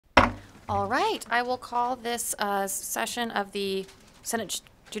All right, I will call this session of the Senate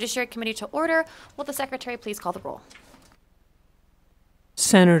Judiciary Committee to order. Will the Secretary please call the roll?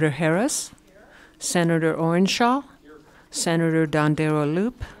 Senator Harris, Senator Orenshaw, Senator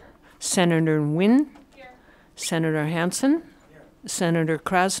Dondero-Loop, Senator Nguyen, Senator Hansen, Senator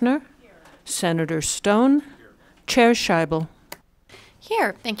Krasner, Senator Stone, Chair Scheibel.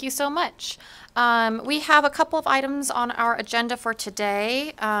 Here, thank you so much. We have a couple of items on our agenda for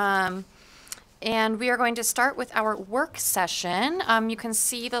today, and we are going to start with our work session. You can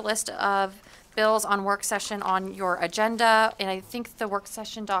see the list of bills on work session on your agenda, and I think the work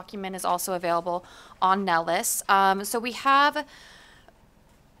session document is also available on Nellis. So we have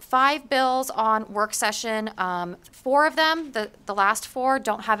 5 bills on work session. 4 of them, the last 4,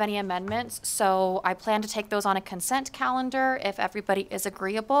 don't have any amendments, so I plan to take those on a consent calendar if everybody is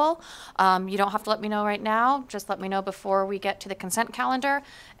agreeable. You don't have to let me know right now, just let me know before we get to the consent calendar.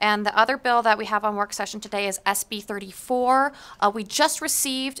 And the other bill that we have on work session today is SB 34. We just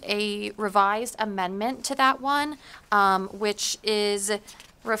received a revised amendment to that one, which is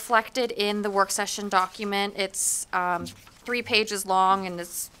reflected in the work session document. It's 3 pages long, and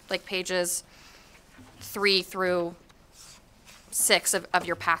it's like pages 3 through 6 of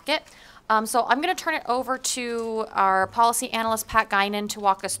your packet. So I'm going to turn it over to our policy analyst, Pat Guinan, to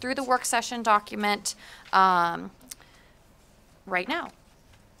walk us through the work session document right now.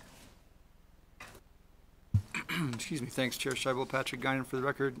 Excuse me. Thanks, Chair Scheibel. Patrick Guinan for the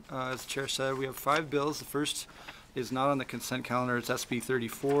record. As the Chair said, we have 5 bills. The first is not on the consent calendar. It's SB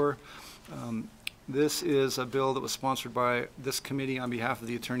 34. This is a bill that was sponsored by this committee on behalf of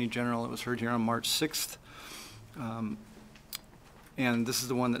the Attorney General. It was heard here on March 6th. And this is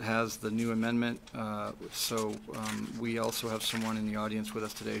the one that has the new amendment. We also have someone in the audience with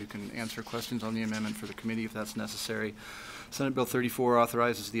us today who can answer questions on the amendment for the committee if that's necessary. Senate Bill 34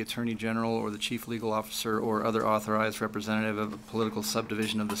 authorizes the Attorney General or the Chief Legal Officer or other authorized representative of a political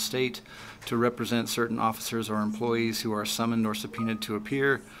subdivision of the state to represent certain officers or employees who are summoned or subpoenaed to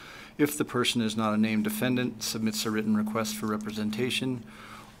appear. If the person is not a named defendant, submits a written request for representation,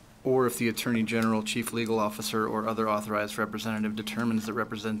 or if the Attorney General, Chief Legal Officer, or other authorized representative determines that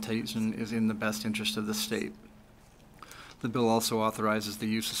representation is in the best interest of the state. The bill also authorizes the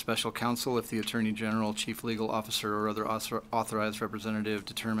use of special counsel if the Attorney General, Chief Legal Officer, or other authorized representative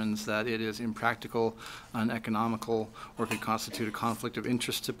determines that it is impractical, uneconomical, or could constitute a conflict of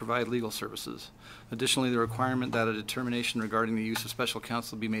interest to provide legal services. Additionally, the requirement that a determination regarding the use of special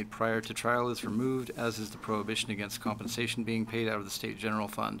counsel be made prior to trial is removed, as is the prohibition against compensation being paid out of the state general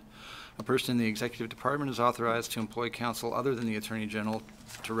fund. A person in the executive department is authorized to employ counsel other than the Attorney General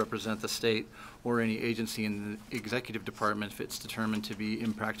to represent the state or any agency in the executive department if it's determined to be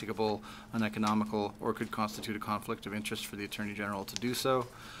impracticable, uneconomical, or could constitute a conflict of interest for the Attorney General to do so.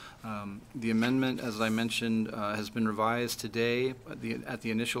 The amendment, as I mentioned, has been revised today. At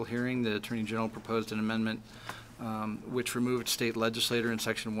the initial hearing, the Attorney General proposed an amendment which removed state legislator in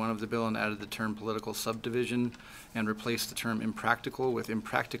Section 1 of the bill and added the term political subdivision and replaced the term impractical with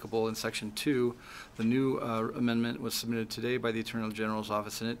impracticable in Section 2. The new amendment was submitted today by the Attorney General's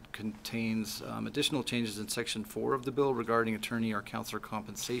office, and it contains additional changes in Section 4 of the bill regarding attorney or counselor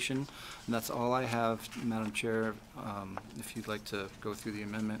compensation. And that's all I have, Madam Chair. If you'd like to go through the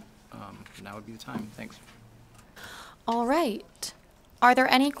amendment, now would be the time. Thanks. All right. Are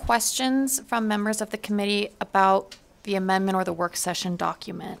there any questions from members of the committee about the amendment or the work session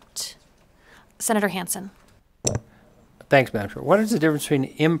document? Senator Hansen. Thanks, Madam Chair. What is the difference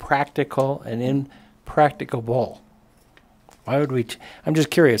between impractical and impracticable? Why would we? I'm just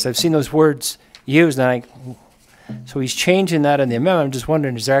curious. I've seen those words used, and so he's changing that in the amendment. I'm just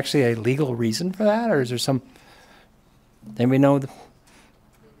wondering, is there actually a legal reason for that, or is there some? Anybody know?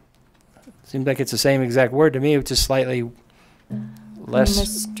 Seems like it's the same exact word to me. It's just slightly less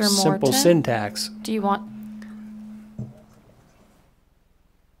Mr. simple Morton, syntax. do you want?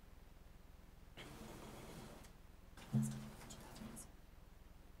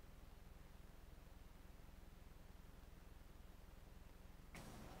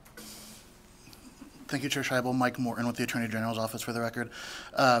 Thank you, Chair Scheibel. Mike Morton with the Attorney General's office for the record.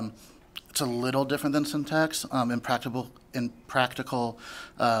 It's a little different than syntax. Impractical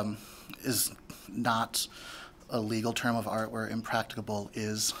is not a legal term of art where impracticable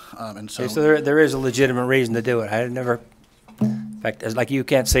is. And so, Okay, so there is a legitimate reason to do it. I had never, in fact, it's like you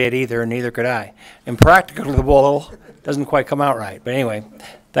can't say it either, and neither could I. Impracticable doesn't quite come out right. But anyway,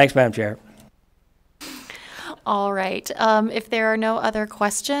 thanks, Madam Chair. All right. If there are no other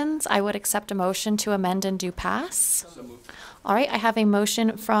questions, I would accept a motion to amend and do pass. So moved. All right, I have a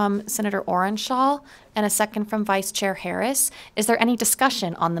motion from Senator Orenshaw and a second from Vice Chair Harris. Is there any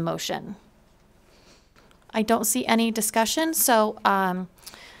discussion on the motion? I don't see any discussion, so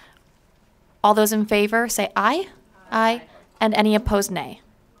all those in favor say aye. Aye. And any opposed, nay.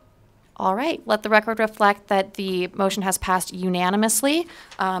 All right, let the record reflect that the motion has passed unanimously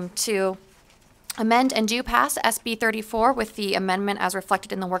to amend and do pass SB 34 with the amendment as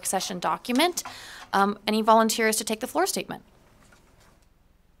reflected in the work session document. Any volunteers to take the floor statement?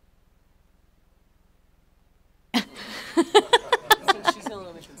 She's the only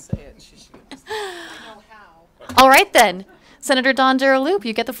one who can say it. She should know how. All right then, Senator Don Daraloop,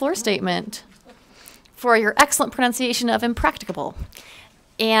 you get the floor statement for your excellent pronunciation of impracticable.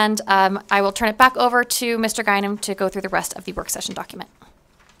 And I will turn it back over to Mr. Guynam to go through the rest of the work session document.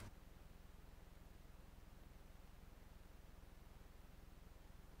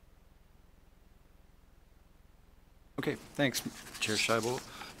 Okay, thanks, Chair Scheibel.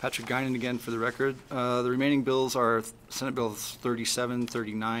 Patrick Guinan again for the record. The remaining bills are Senate Bills 37,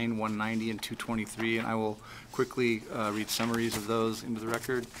 39, 190, and 223, and I will quickly read summaries of those into the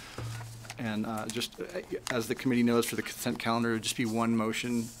record. And just as the committee knows, for the consent calendar, it would just be one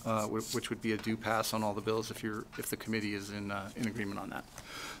motion, which would be a do pass on all the bills if the committee is in agreement on that.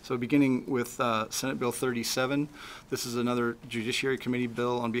 So beginning with Senate Bill 37, this is another Judiciary Committee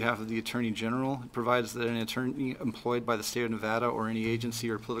bill on behalf of the Attorney General. It provides that an attorney employed by the state of Nevada or any agency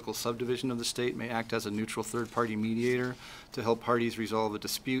or political subdivision of the state may act as a neutral third-party mediator to help parties resolve a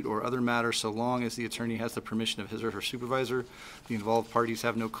dispute or other matter so long as the attorney has the permission of his or her supervisor. The involved parties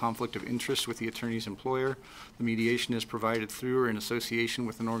have no conflict of interest with the attorney's employer. The mediation is provided through or in association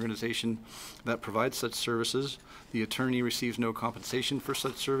with an organization that provides such services. The attorney receives no compensation for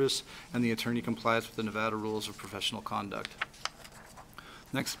such service, and the attorney complies with the Nevada Rules of Professional Conduct.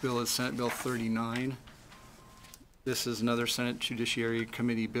 Next bill is Senate Bill 39. This is another Senate Judiciary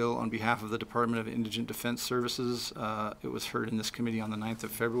Committee bill on behalf of the Department of Indigent Defense Services. It was heard in this committee on the 9th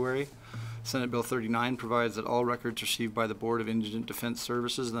of February. Senate Bill 39 provides that all records received by the Board of Indigent Defense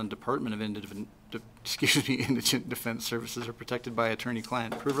Services and the Department of Indigent Defense Services are protected by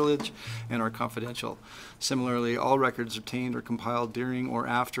attorney-client privilege and are confidential. Similarly, all records obtained or compiled during or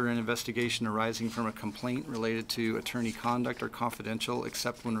after an investigation arising from a complaint related to attorney conduct are confidential,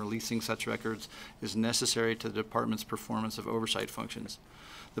 except when releasing such records is necessary to the department's performance of oversight functions.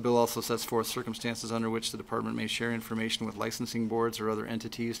 The bill also sets forth circumstances under which the department may share information with licensing boards or other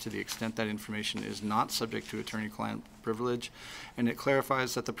entities to the extent that information is not subject to attorney-client privilege, and it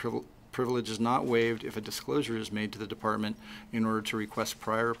clarifies that the privilege is not waived if a disclosure is made to the department in order to request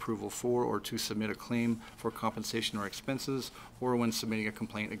prior approval for or to submit a claim for compensation or expenses, or when submitting a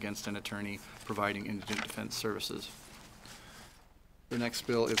complaint against an attorney providing indigent defense services. The next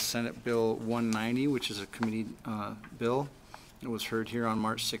bill is Senate Bill 190, which is a committee bill. It was heard here on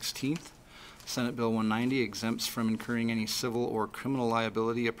March 16th. Senate Bill 190 exempts from incurring any civil or criminal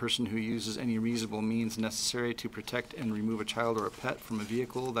liability a person who uses any reasonable means necessary to protect and remove a child or a pet from a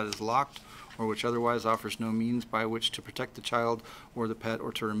vehicle that is locked or which otherwise offers no means by which to protect the child or the pet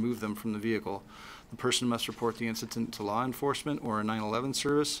or to remove them from the vehicle. The person must report the incident to law enforcement or a 911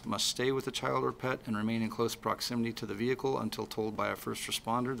 service, must stay with the child or pet, and remain in close proximity to the vehicle until told by a first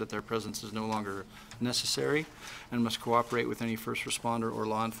responder that their presence is no longer necessary, and must cooperate with any first responder or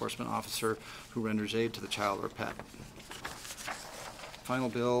law enforcement officer who renders aid to the child or pet. Final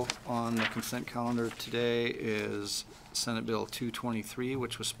bill on the consent calendar today is Senate Bill 223,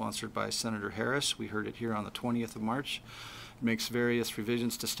 which was sponsored by Senator Harris. We heard it here on the 20th of March. Makes various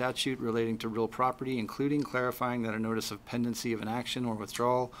revisions to statute relating to real property, including clarifying that a notice of pendency of an action or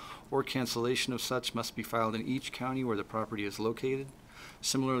withdrawal or cancellation of such must be filed in each county where the property is located.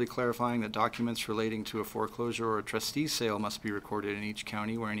 Similarly, clarifying that documents relating to a foreclosure or a trustee sale must be recorded in each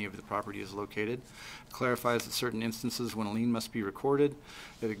county where any of the property is located. It clarifies that certain instances when a lien must be recorded.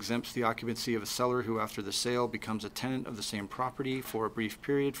 It exempts the occupancy of a seller who, after the sale, becomes a tenant of the same property for a brief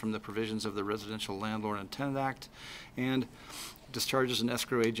period from the provisions of the Residential Landlord and Tenant Act, and discharges an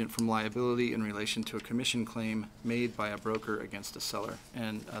escrow agent from liability in relation to a commission claim made by a broker against a seller.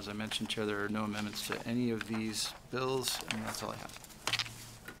 And as I mentioned, Chair, there are no amendments to any of these bills, and that's all I have.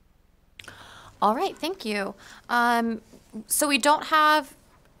 All right, thank you. So we don't have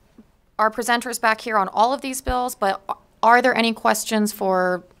our presenters back here on all of these bills, but are there any questions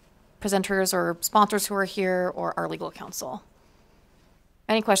for presenters or sponsors who are here or our legal counsel?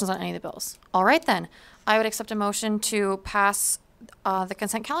 Any questions on any of the bills? All right, then. I would accept a motion to pass the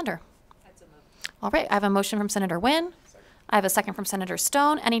consent calendar. All right, I have a motion from Senator Wynn. I have a second from Senator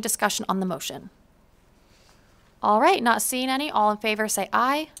Stone. Any discussion on the motion? All right, not seeing any. All in favor say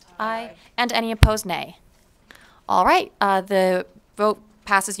aye. Aye. And any opposed, nay. All right, the vote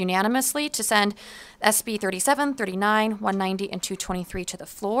passes unanimously to send SB 37, 39, 190, and 223 to the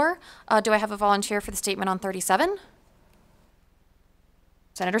floor. Do I have a volunteer for the statement on 37?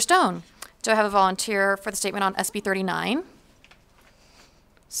 Senator Stone. Do I have a volunteer for the statement on SB 39?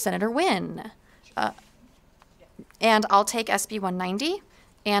 Senator Wynn. And I'll take SB 190,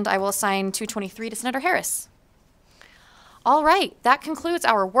 and I will assign 223 to Senator Harris. All right, that concludes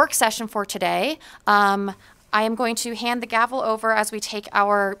our work session for today. I am going to hand the gavel over as we take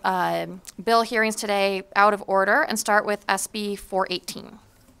our bill hearings today out of order and start with SB 418.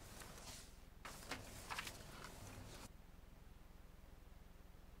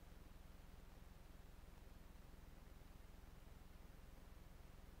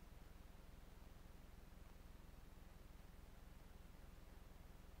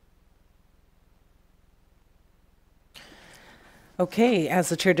 Okay, as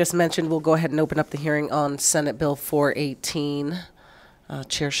the chair just mentioned, we'll go ahead and open up the hearing on Senate Bill 418.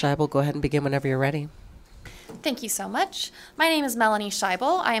 Chair Scheibel, go ahead and begin whenever you're ready. Thank you so much. My name is Melanie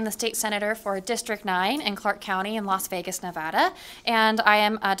Scheibel. I am the state senator for District 9 in Clark County in Las Vegas, Nevada, and I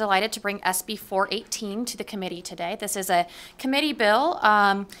am delighted to bring SB 418 to the committee today. This is a committee bill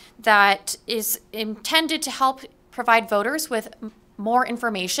that is intended to help provide voters with more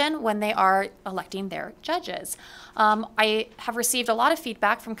information when they are electing their judges. I have received a lot of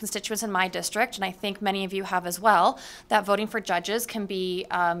feedback from constituents in my district, and I think many of you have as well, that voting for judges can be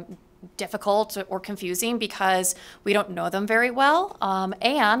difficult or confusing because we don't know them very well,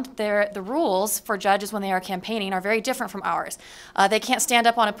 and the rules for judges when they are campaigning are very different from ours. They can't stand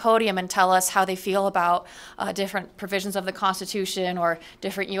up on a podium and tell us how they feel about different provisions of the Constitution or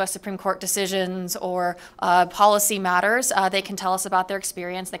different U.S. Supreme Court decisions or policy matters. They can tell us about their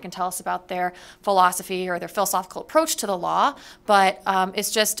experience, they can tell us about their philosophy or their philosophical approach to the law, but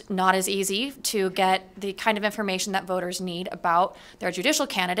it's just not as easy to get the kind of information that voters need about their judicial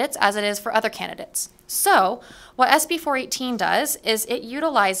candidates as it is for other candidates. So what SB 418 does is it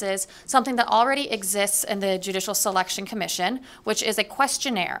utilizes something that already exists in the Judicial Selection Commission, which is a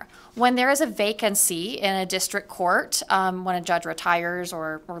questionnaire. When there is a vacancy in a district court, when a judge retires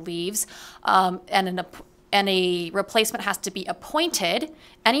or leaves, and a replacement has to be appointed,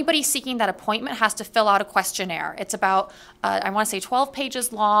 anybody seeking that appointment has to fill out a questionnaire. It's about, I want to say 12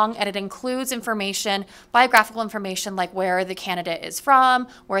 pages long, and it includes information, biographical information like where the candidate is from,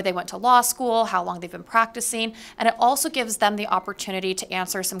 where they went to law school, how long they've been practicing, and it also gives them the opportunity to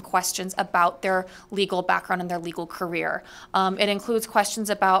answer some questions about their legal background and their legal career. It includes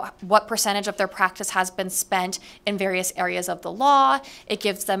questions about what percentage of their practice has been spent in various areas of the law. It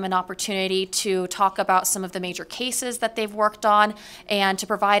gives them an opportunity to talk about some of the major cases that they've worked on and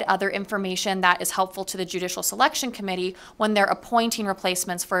to provide other information that is helpful to the Judicial Selection Committee when they're appointing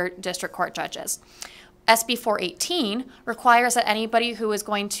replacements for district court judges. SB 418 requires that anybody who is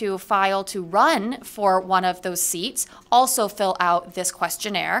going to file to run for one of those seats also fill out this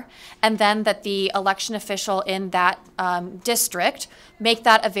questionnaire, and then that the election official in that district make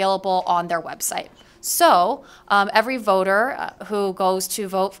that available on their website. So every voter who goes to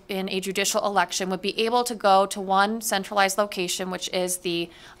vote in a judicial election would be able to go to one centralized location, which is the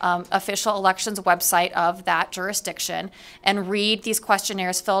official elections website of that jurisdiction, and read these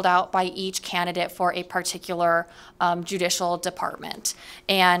questionnaires filled out by each candidate for a particular judicial department.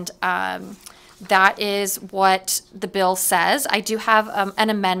 And that is what the bill says. I do have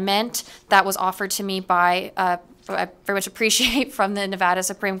an amendment that was offered to me by I very much appreciate from the Nevada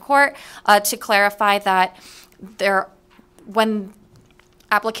Supreme Court to clarify that when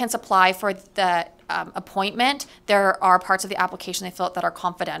applicants apply for the appointment, there are parts of the application they fill out that are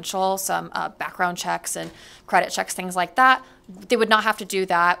confidential, some background checks and credit checks, things like that. They would not have to do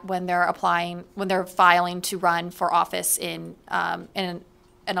that when they're filing to run for office in an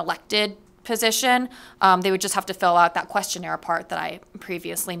elected position. They would just have to fill out that questionnaire part that I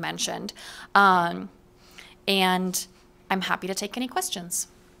previously mentioned. And I'm happy to take any questions.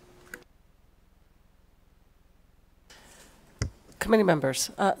 Committee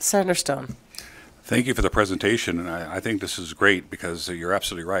members, Senator Stone. Thank you for the presentation, and I think this is great because you're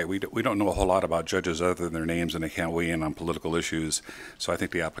absolutely right. We don't know a whole lot about judges other than their names, and they can't weigh in on political issues. So I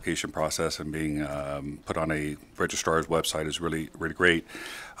think the application process and being put on a registrar's website is really, really great.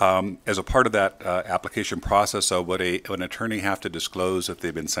 As a part of that application process, so would an attorney have to disclose if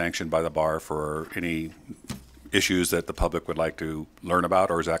they've been sanctioned by the bar for any issues that the public would like to learn about,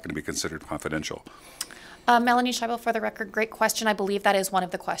 or is that going to be considered confidential? Melanie Scheibel, for the record, great question. I believe that is one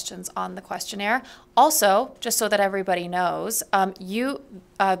of the questions on the questionnaire. Also, just so that everybody knows,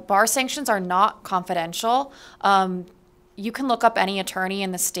 bar sanctions are not confidential. you can look up any attorney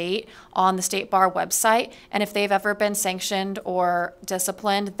in the state on the State Bar website, and if they've ever been sanctioned or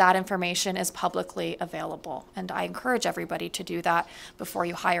disciplined, that information is publicly available. And I encourage everybody to do that before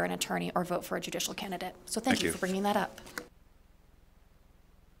you hire an attorney or vote for a judicial candidate. So thank you for bringing that up.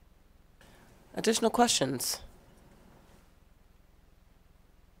 Additional questions?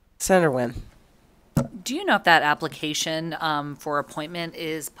 Senator Nguyen. Do you know if that application for appointment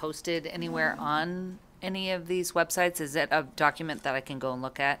is posted anywhere on any of these websites? Is it a document that I can go and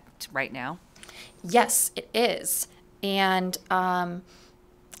look at right now? Yes, it is. And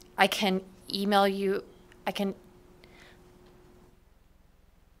I can email you,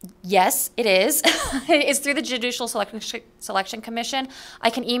 yes, it is. It's through the Judicial Selection Commission. I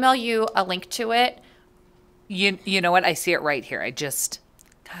can email you a link to it. You know what? I see it right here.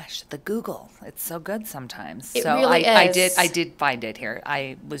 Gosh, the Google. It's so good sometimes. It so really is. I did find it here.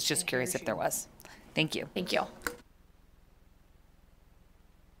 I was just curious if there was. Thank you. Thank you.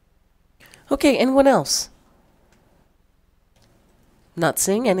 Okay, anyone else? Not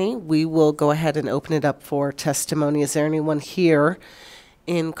seeing any. We will go ahead and open it up for testimony. Is there anyone here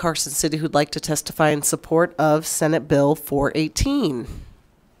in Carson City who'd like to testify in support of Senate Bill 418?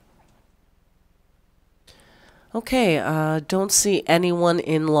 Okay, don't see anyone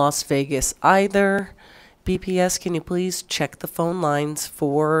in Las Vegas either. BPS, can you please check the phone lines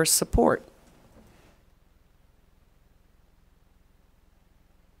for support?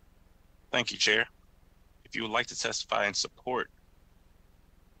 Thank you, Chair. If you would like to testify in support,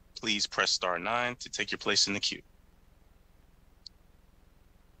 please press *9 to take your place in the queue.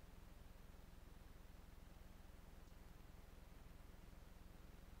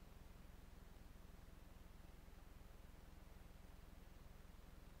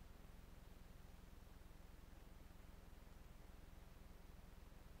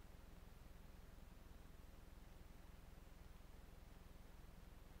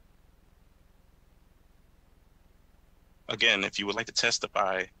 Again, if you would like to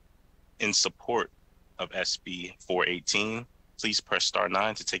testify in support of SB 418, please press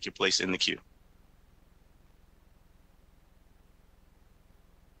 *9 to take your place in the queue.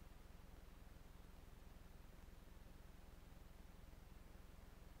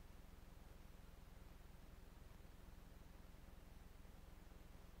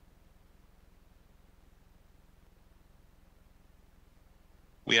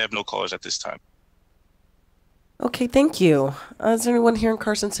 We have no callers at this time. Okay, thank you. Is there anyone here in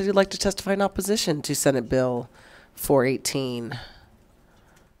Carson City who'd like to testify in opposition to Senate Bill 418?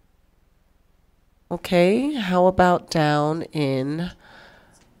 Okay, how about down in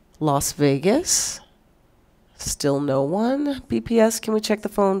Las Vegas? Still no one. BPS, can we check the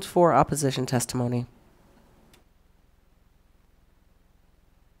phones for opposition testimony?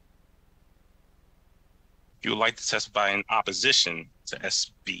 If you would like to testify in opposition to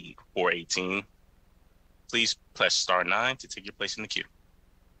SB 418, please press *9 to take your place in the queue.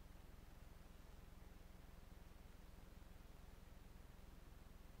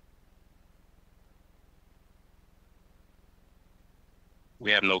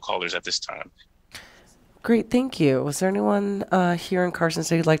 We have no callers at this time. Great, thank you. Was there anyone here in Carson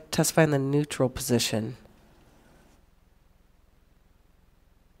City who'd like to testify in the neutral position?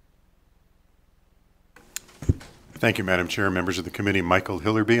 Thank you, Madam Chair, members of the committee. Michael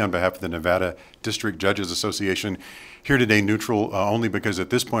Hillerby on behalf of the Nevada District Judges Association. Here today neutral only because at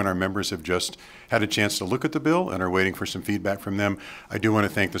this point our members have just had a chance to look at the bill and are waiting for some feedback from them. I do want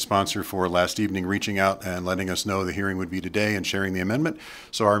to thank the sponsor for last evening reaching out and letting us know the hearing would be today and sharing the amendment.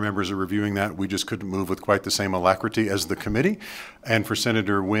 So our members are reviewing that. We just couldn't move with quite the same alacrity as the committee. And for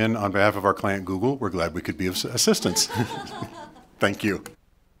Senator Nguyen, on behalf of our client Google, we're glad we could be of assistance. Thank you.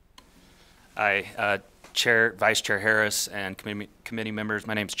 Hi, Chair, Vice Chair Harris, and committee members.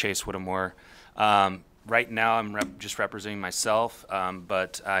 My name is Chase Whittemore. Right now, I'm just representing myself,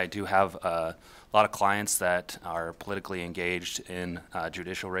 but I do have a lot of clients that are politically engaged in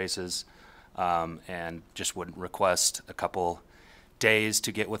judicial races, and just would request a couple days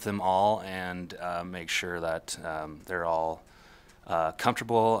to get with them all and make sure that they're all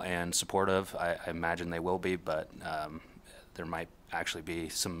comfortable and supportive. I imagine they will be, but there might actually be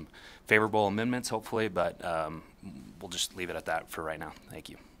some favorable amendments, hopefully, but we'll just leave it at that for right now. Thank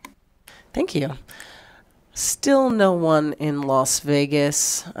you. Thank you. Still no one in Las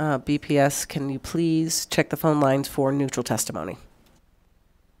Vegas. BPS, can you please check the phone lines for neutral testimony?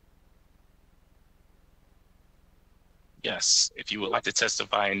 Yes, if you would like to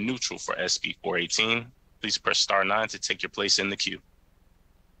testify in neutral for SB 418, please press *9 to take your place in the queue.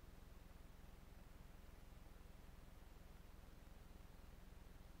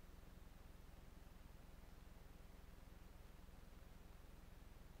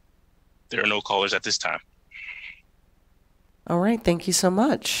 There are no callers at this time. All right, thank you so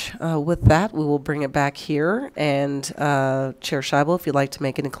much. With that, we will bring it back here. And Chair Scheibel, if you'd like to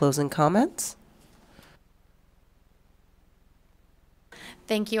make any closing comments.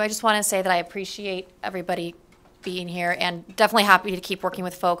 Thank you. I just want to say that I appreciate everybody being here and definitely happy to keep working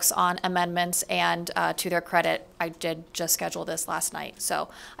with folks on amendments. And to their credit, I did just schedule this last night. So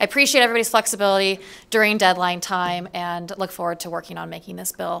I appreciate everybody's flexibility during deadline time and look forward to working on making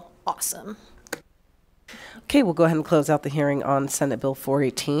this bill awesome. Okay, we'll go ahead and close out the hearing on Senate Bill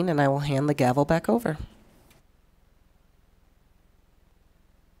 418, and I will hand the gavel back over.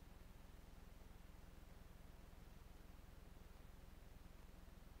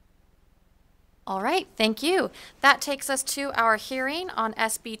 All right, thank you. That takes us to our hearing on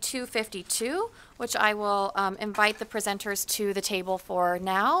SB 252, which I will invite the presenters to the table for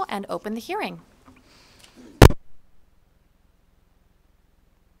now and open the hearing.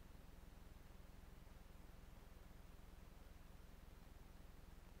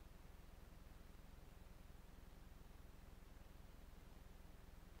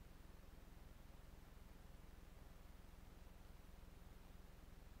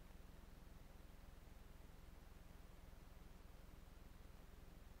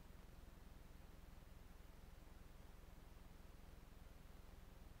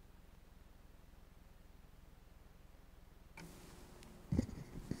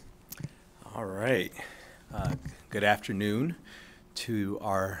 All right. Good afternoon to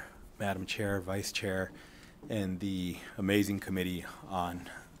our Madam Chair, Vice Chair, and the amazing Committee on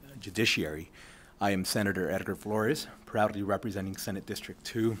Judiciary. I am Senator Edgar Flores, proudly representing Senate District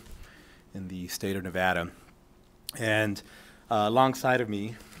 2 in the state of Nevada. And alongside of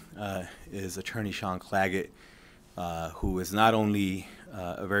me is Attorney Sean Claggett, who is not only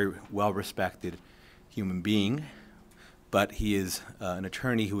a very well-respected human being, but he is an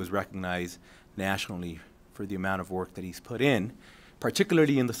attorney who is recognized nationally for the amount of work that he's put in,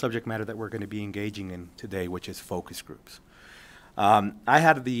 particularly in the subject matter that we're going to be engaging in today, which is focus groups. I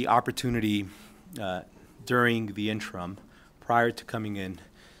had the opportunity during the interim, prior to coming in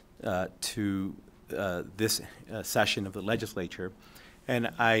to this session of the legislature,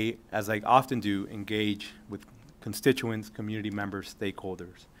 and I, as I often do, engage with constituents, community members,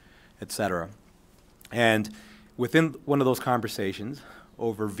 stakeholders, et cetera. And within one of those conversations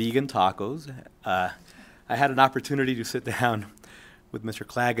over vegan tacos, I had an opportunity to sit down with Mr.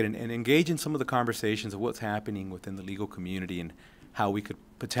 Claggett and engage in some of the conversations of what's happening within the legal community and how we could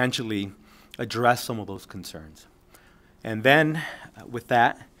potentially address some of those concerns. And then with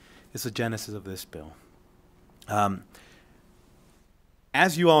that is the genesis of this bill.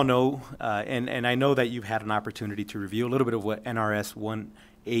 As you all know, and I know that you've had an opportunity to review a little bit of what NRS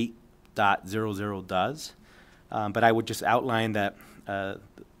 18.00 does, but I would just outline that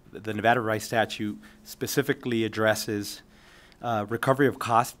the Nevada Rights Statute specifically addresses recovery of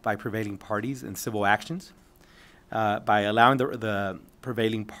costs by prevailing parties in civil actions by allowing the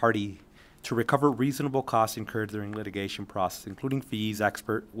prevailing party to recover reasonable costs incurred during litigation process, including fees,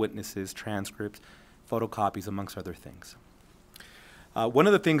 expert witnesses, transcripts, photocopies, amongst other things. One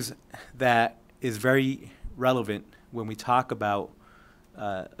of the things that is very relevant when we talk about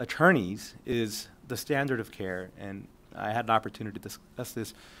attorneys is the standard of care, and I had an opportunity to discuss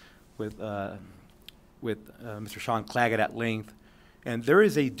this with Mr. Sean Claggett at length, and there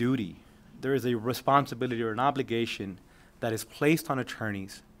is a duty, there is a responsibility or an obligation that is placed on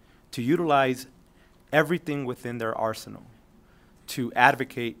attorneys to utilize everything within their arsenal to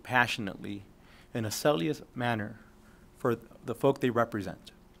advocate passionately in a selfless manner for the folk they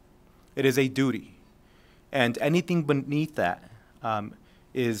represent. It is a duty, and anything beneath that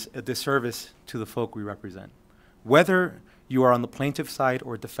is a disservice to the folk we represent. Whether you are on the plaintiff side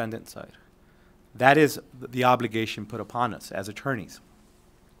or defendant side, that is the obligation put upon us as attorneys.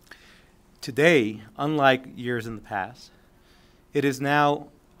 Today, unlike years in the past, it is now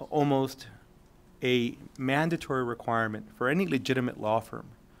almost a mandatory requirement for any legitimate law firm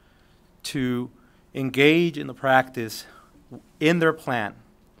to engage in the practice in their plan.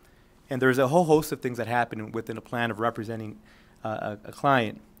 And there's a whole host of things that happen within a plan of representing a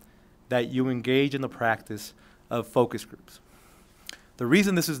client, that you engage in the practice of focus groups. The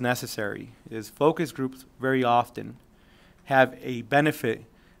reason this is necessary is focus groups very often have a benefit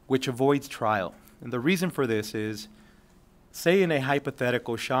which avoids trial. And the reason for this is, say in a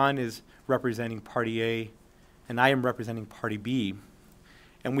hypothetical, Sean is representing party A and I am representing party B,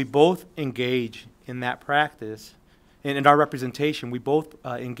 and we both engage in that practice, and in our representation, we both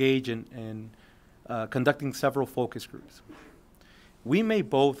engage in conducting several focus groups. We may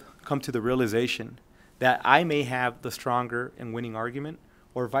both come to the realization that I may have the stronger and winning argument,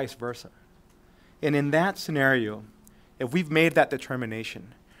 or vice versa. And in that scenario, if we've made that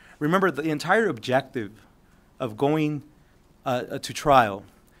determination, remember the entire objective of going to trial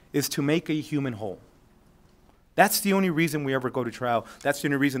is to make a human whole. That's the only reason we ever go to trial. That's the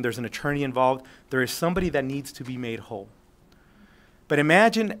only reason there's an attorney involved. There is somebody that needs to be made whole. But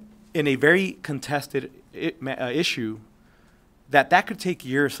imagine in a very contested issue that could take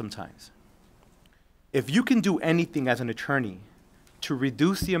years sometimes. If you can do anything as an attorney to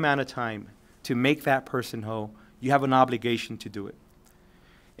reduce the amount of time to make that person whole, you have an obligation to do it.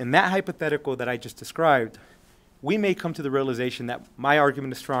 In that hypothetical that I just described, we may come to the realization that my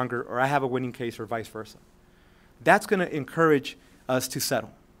argument is stronger or I have a winning case or vice versa. That's going to encourage us to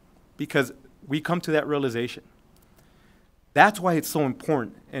settle because we come to that realization. That's why it's so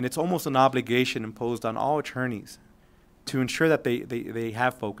important, and it's almost an obligation imposed on all attorneys to ensure that they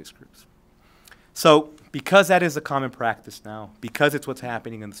have focus groups. So because that is a common practice now, because it's what's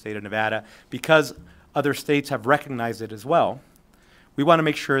happening in the state of Nevada, because other states have recognized it as well, we want to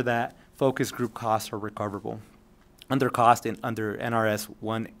make sure that focus group costs are recoverable under NRS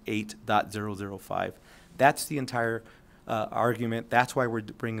 18.005. That's the entire argument. That's why we're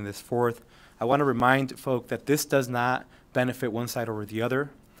bringing this forth. I want to remind folk that this does not benefit one side over the other.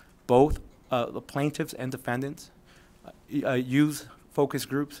 Both the plaintiffs and defendants use focus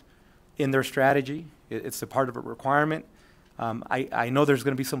groups in their strategy. It's a part of a requirement. I know there's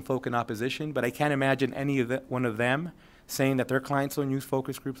going to be some folk in opposition, but I can't imagine one of them saying that their clients don't use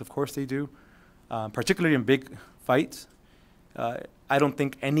focus groups. Of course they do, particularly in big fights. I don't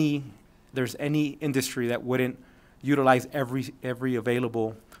think there's any industry that wouldn't utilize every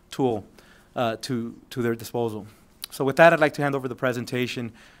available tool to their disposal. So with that, I'd like to hand over the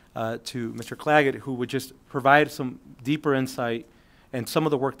presentation to Mr. Claggett, who would just provide some deeper insight and some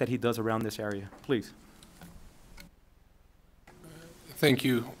of the work that he does around this area. Please. Thank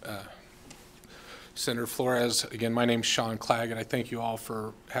you, Senator Flores. Again, my name's Sean Claggett. I thank you all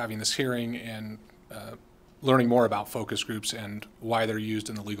for having this hearing and learning more about focus groups and why they're used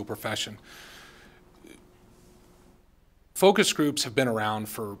in the legal profession. Focus groups have been around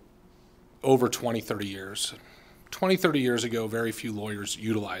for over 20, 30 years. 20, 30 years ago, very few lawyers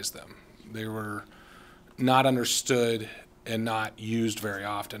utilized them. They were not understood and not used very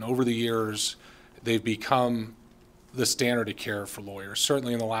often. Over the years, they've become the standard of care for lawyers,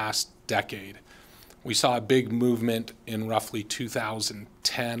 certainly in the last decade. We saw a big movement in roughly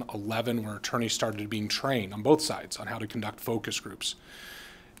 2010, 11, where attorneys started being trained on both sides on how to conduct focus groups.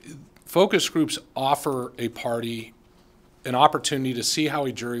 Focus groups offer a party an opportunity to see how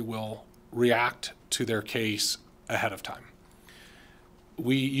a jury will react to their case ahead of time.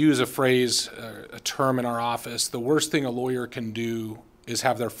 We use a phrase, a term in our office, the worst thing a lawyer can do is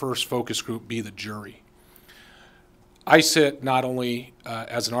have their first focus group be the jury. I sit not only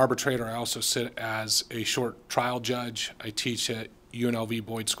as an arbitrator, I also sit as a short trial judge. I teach at UNLV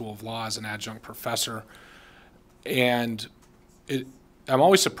Boyd School of Law as an adjunct professor. And I'm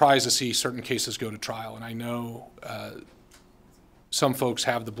always surprised to see certain cases go to trial. And I know some folks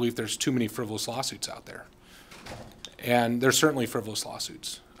have the belief there's too many frivolous lawsuits out there. And there's certainly frivolous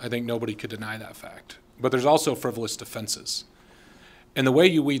lawsuits. I think nobody could deny that fact. But there's also frivolous defenses. And the way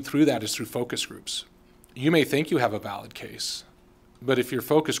you weed through that is through focus groups. You may think you have a valid case, but if your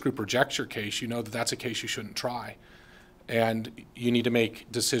focus group rejects your case, you know that that's a case you shouldn't try. And you need to make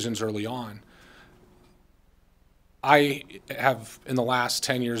decisions early on. I have, in the last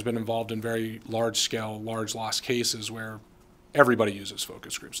 10 years, been involved in very large-scale, large loss cases where everybody uses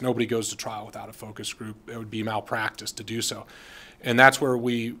focus groups. Nobody goes to trial without a focus group. It would be malpractice to do so. And that's where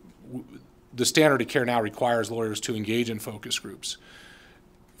the standard of care now requires lawyers to engage in focus groups.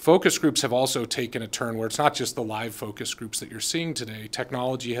 Focus groups have also taken a turn where it's not just the live focus groups that you're seeing today.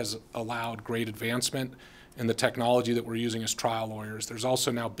 Technology has allowed great advancement in the technology that we're using as trial lawyers. There's also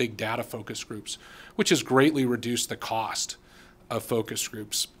now big data focus groups, which has greatly reduced the cost of focus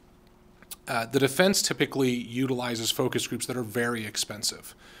groups. The defense typically utilizes focus groups that are very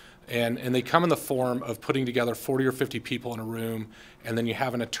expensive. And they come in the form of putting together 40 or 50 people in a room, and then you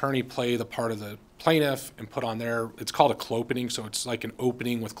have an attorney play the part of the plaintiff and put on there, it's called a clopening, so it's like an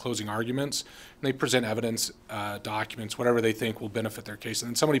opening with closing arguments. And they present evidence, documents, whatever they think will benefit their case. And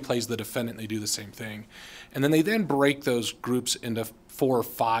then somebody plays the defendant, and they do the same thing. And then they break those groups into 4 or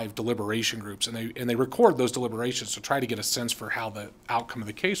 5 deliberation groups, and they record those deliberations to try to get a sense for how the outcome of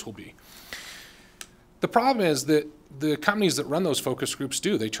the case will be. The problem is that the companies that run those focus groups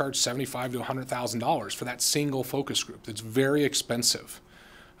they charge $75,000 to $100,000 for that single focus group. It's very expensive.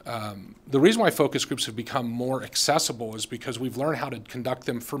 The reason why focus groups have become more accessible is because we've learned how to conduct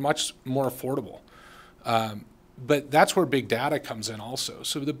them for much more affordable. But that's where big data comes in also.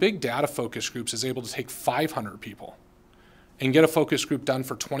 So the big data focus groups is able to take 500 people and get a focus group done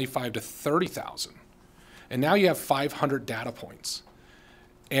for 25 to 30,000. And now you have 500 data points.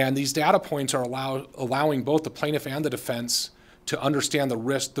 And these data points are allowing both the plaintiff and the defense to understand the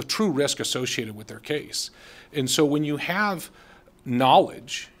risk, the true risk associated with their case. And so when you have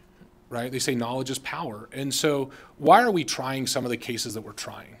knowledge, right, they say knowledge is power. And so why are we trying some of the cases that we're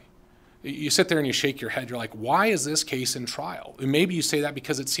trying? You sit there and you shake your head. You're like, why is this case in trial? And maybe you say that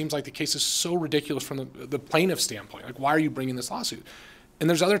because it seems like the case is so ridiculous from the plaintiff's standpoint. Like, why are you bringing this lawsuit? And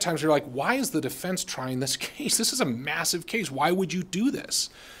there's other times you're like, why is the defense trying this case? This is a massive case. Why would you do this?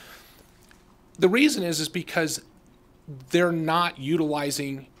 The reason is because they're not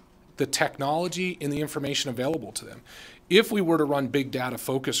utilizing the technology and the information available to them. If we were to run big data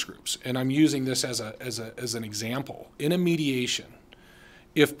focus groups, and I'm using this as an example, in a mediation,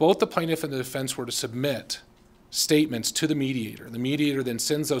 if both the plaintiff and the defense were to submit statements to the mediator then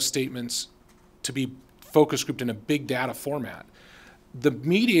sends those statements to be focus grouped in a big data format, the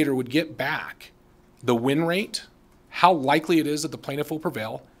mediator would get back the win rate, how likely it is that the plaintiff will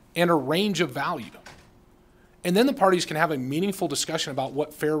prevail, and a range of value. And then the parties can have a meaningful discussion about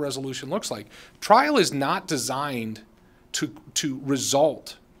what fair resolution looks like. Trial is not designed to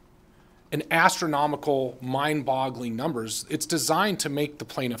result in astronomical, mind-boggling numbers. It's designed to make the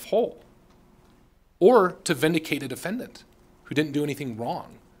plaintiff whole or to vindicate a defendant who didn't do anything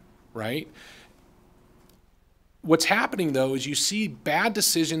wrong, right? What's happening, though, is you see bad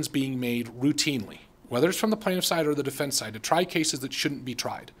decisions being made routinely, whether it's from the plaintiff side or the defense side, to try cases that shouldn't be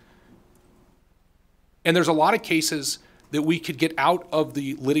tried. And there's a lot of cases that we could get out of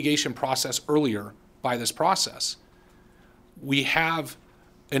the litigation process earlier by this process. We have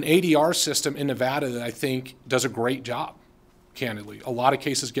an ADR system in Nevada that I think does a great job, candidly. A lot of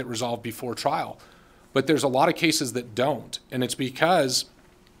cases get resolved before trial, but there's a lot of cases that don't. And it's because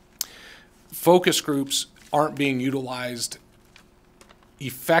focus groups aren't being utilized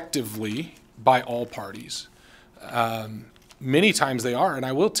effectively by all parties. Many times they are, and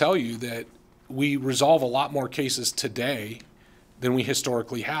I will tell you that we resolve a lot more cases today than we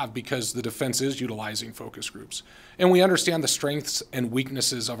historically have because the defense is utilizing focus groups. And we understand the strengths and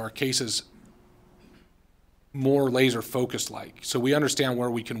weaknesses of our cases more laser focused like. So we understand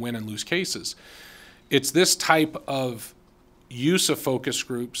where we can win and lose cases. It's this type of use of focus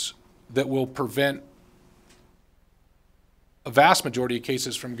groups that will prevent a vast majority of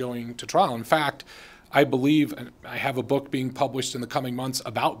cases from going to trial. In fact, I believe, and I have a book being published in the coming months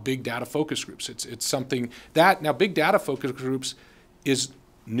about big data focus groups. It's something that, now big data focus groups is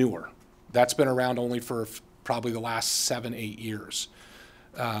newer. That's been around only for probably the last 7-8 years.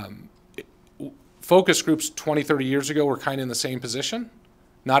 Focus groups 20, 30 years ago were kind of in the same position.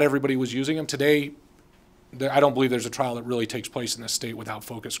 Not everybody was using them. Today, I don't believe there's a trial that really takes place in this state without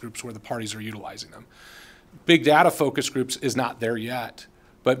focus groups where the parties are utilizing them. Big data focus groups is not there yet.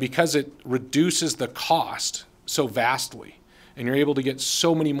 But because it reduces the cost so vastly, and you're able to get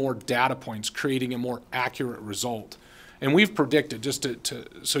so many more data points, creating a more accurate result. And we've predicted, just to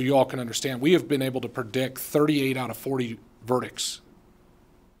so you all can understand, we have been able to predict 38 out of 40 verdicts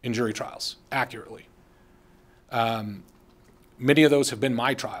in jury trials accurately. Many of those have been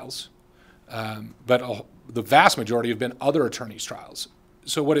my trials, but the vast majority have been other attorneys' trials.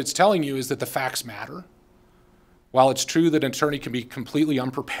 So what it's telling you is that the facts matter. While it's true that an attorney can be completely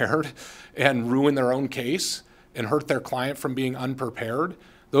unprepared and ruin their own case and hurt their client from being unprepared,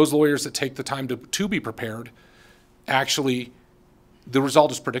 those lawyers that take the time to be prepared, actually, the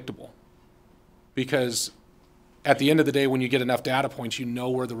result is predictable. Because at the end of the day, when you get enough data points, you know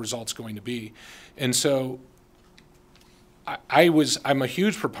where the result's going to be. And so I'm a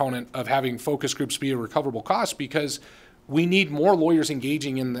huge proponent of having focus groups be a recoverable cost because we need more lawyers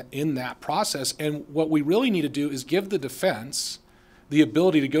engaging in that process. And what we really need to do is give the defense the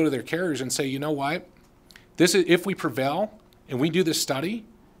ability to go to their carriers and say, you know what, this is, if we prevail and we do this study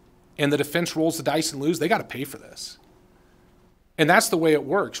and the defense rolls the dice and lose, they got to pay for this. And that's the way it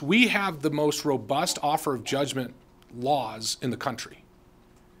works. We have the most robust offer of judgment laws in the country.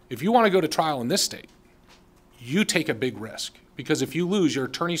 If you want to go to trial in this state, you take a big risk because if you lose, your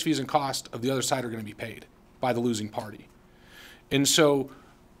attorney's fees and cost of the other side are going to be paid by the losing party. And so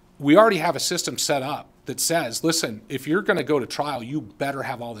we already have a system set up that says, listen, if you're going to go to trial, you better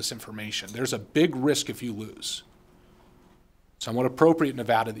have all this information. There's a big risk if you lose. Somewhat appropriate in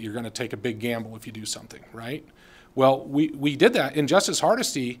Nevada that you're going to take a big gamble if you do something, right? Well, we did that. In Justice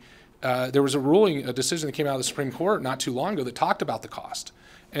Hardesty, there was a decision that came out of the Supreme Court not too long ago that talked about the cost.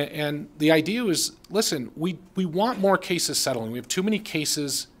 And the idea was, listen, we want more cases settling. We have too many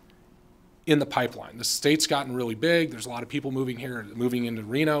cases in the pipeline. The state's gotten really big. There's a lot of people moving here, moving into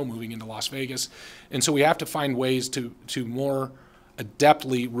Reno, moving into Las Vegas. And so we have to find ways to more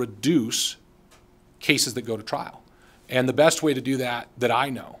adeptly reduce cases that go to trial. And the best way to do that I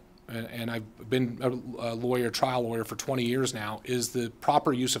know, and I've been a lawyer, trial lawyer for 20 years now, is the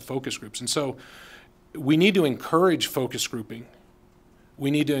proper use of focus groups. And so we need to encourage focus grouping.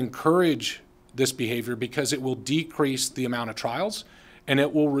 We need to encourage this behavior because it will decrease the amount of trials and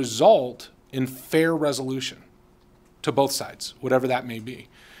it will result in fair resolution to both sides, whatever that may be.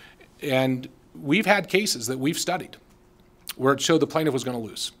 And we've had cases that we've studied where it showed the plaintiff was going to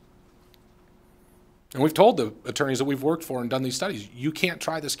lose. And we've told the attorneys that we've worked for and done these studies, you can't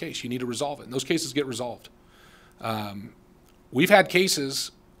try this case, you need to resolve it. And those cases get resolved. We've had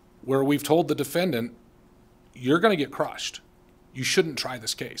cases where we've told the defendant, you're going to get crushed. You shouldn't try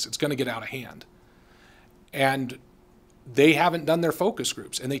this case. It's going to get out of hand. And they haven't done their focus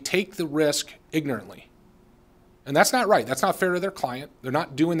groups, and they take the risk ignorantly. And that's not right. That's not fair to their client. They're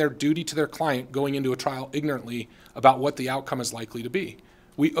not doing their duty to their client going into a trial ignorantly about what the outcome is likely to be.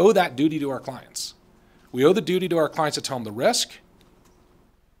 We owe that duty to our clients. We owe the duty to our clients to tell them the risk,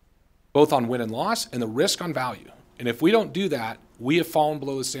 both on win and loss, and the risk on value. And if we don't do that, we have fallen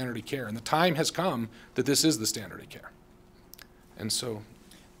below the standard of care. And the time has come that this is the standard of care. And so,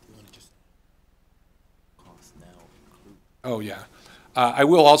 oh yeah. I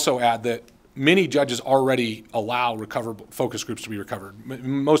will also add that many judges already allow focus groups to be recovered.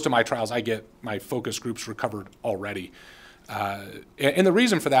 Most of my trials, I get my focus groups recovered already. And the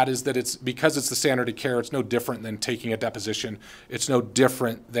reason for that is that it's because it's the standard of care. It's no different than taking a deposition. It's no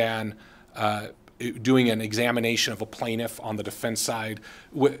different than doing an examination of a plaintiff on the defense side,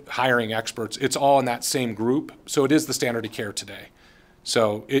 hiring experts. It's all in that same group. So it is the standard of care today.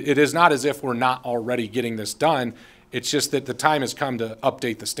 So it is not as if we're not already getting this done. It's just that the time has come to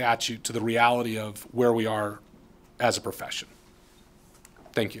update the statute to the reality of where we are as a profession.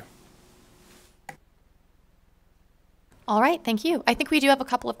 Thank you. All right, thank you. I think we do have a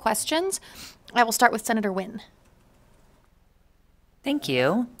couple of questions. I will start with Senator Wynn. Thank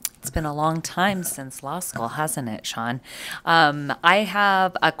you. It's been a long time since law school, hasn't it, Sean? I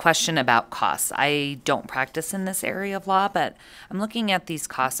have a question about costs. I don't practice in this area of law, but I'm looking at these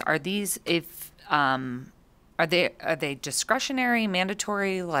costs. Are these are they discretionary,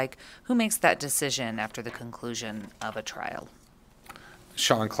 mandatory? Like, who makes that decision after the conclusion of a trial?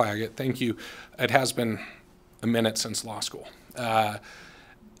 Sean Claggett, thank you. It has been a minute since law school.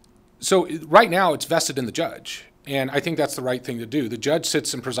 So right now it's vested in the judge. And I think that's the right thing to do. The judge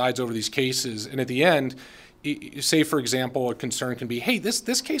sits and presides over these cases. And at the end, say, for example, a concern can be, hey,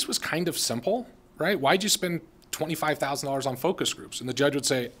 this case was kind of simple, right? Why'd you spend $25,000 on focus groups? And the judge would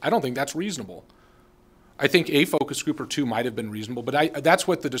say, I don't think that's reasonable. I think a focus group or two might have been reasonable, but that's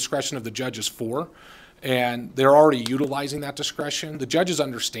what the discretion of the judge is for. And they're already utilizing that discretion. The judges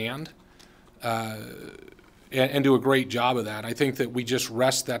understand and do a great job of that. I think that we just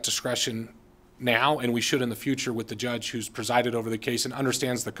rest that discretion now, and we should in the future, with the judge who's presided over the case and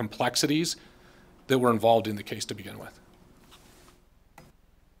understands the complexities that were involved in the case to begin with.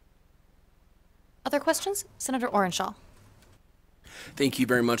 Other questions? Senator Orenshaw. Thank you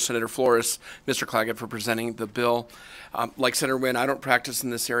very much, Senator Flores, Mr. Claggett, for presenting the bill. Like Senator Wynn, I don't practice in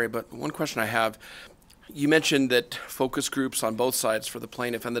this area, but one question I have, you mentioned that focus groups on both sides for the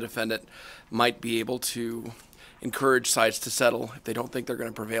plaintiff and the defendant might be able to encourage sides to settle if they don't think they're going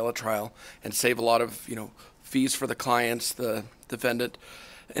to prevail at trial and save a lot of, fees for the clients, the defendant,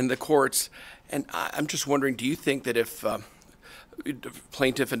 and the courts. And I'm just wondering, do you think that if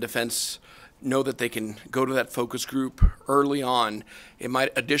plaintiff and defense know that they can go to that focus group early on, it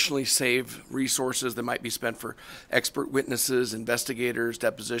might additionally save resources that might be spent for expert witnesses, investigators,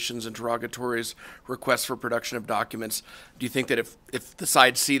 depositions, interrogatories, requests for production of documents? Do you think that if the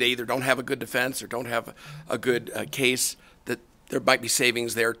sides see they either don't have a good defense or don't have a good case, that there might be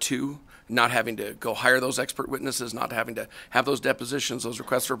savings there too, not having to go hire those expert witnesses, not having to have those depositions, those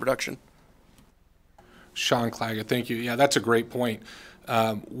requests for production? Sean Claggett, thank you. Yeah, that's a great point.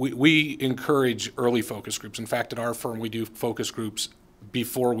 We encourage early focus groups. In fact, at our firm, we do focus groups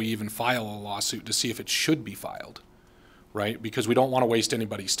before we even file a lawsuit to see if it should be filed, right? Because we don't want to waste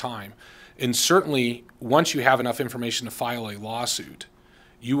anybody's time. And certainly, once you have enough information to file a lawsuit,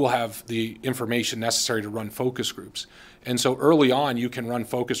 you will have the information necessary to run focus groups. And so early on, you can run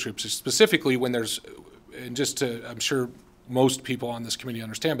focus groups, specifically when there's, and just to, I'm sure most people on this committee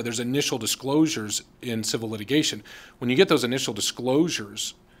understand, but there's initial disclosures in civil litigation. When you get those initial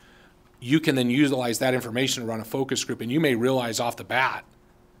disclosures, you can then utilize that information to run a focus group, and you may realize off the bat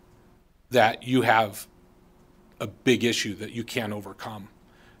that you have a big issue that you can't overcome.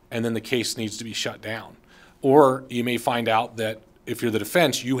 and then the case needs to be shut down. Or you may find out that if you're the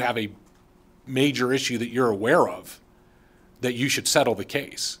defense, you have a major issue that you're aware of that you should settle the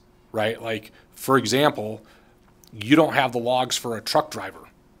case, right? Like, for example, you don't have the logs for a truck driver.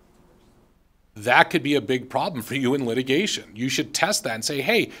 That could be a big problem for you in litigation. You should test that and say,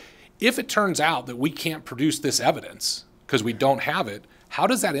 hey, if it turns out that we can't produce this evidence because we don't have it, how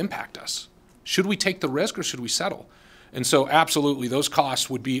does that impact us? Should we take the risk or should we settle? And so absolutely those costs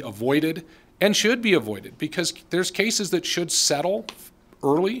would be avoided and should be avoided because there's cases that should settle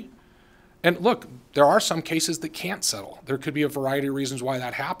early. And look, there are some cases that can't settle. There could be a variety of reasons why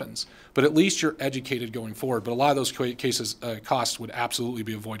that happens, but at least you're educated going forward. But a lot of those cases, costs would absolutely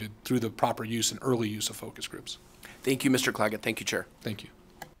be avoided through the proper use and early use of focus groups. Thank you, Mr. Claggett. Thank you, Chair. Thank you.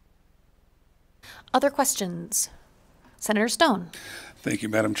 Other questions? Senator Stone. Thank you,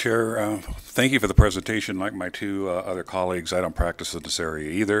 Madam Chair. Thank you for the presentation. Like my two other colleagues, I don't practice in this area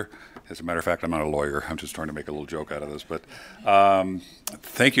either. As a matter of fact, I'm not a lawyer. I'm just trying to make a little joke out of this. But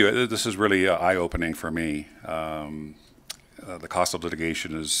thank you. This is really eye-opening for me. The cost of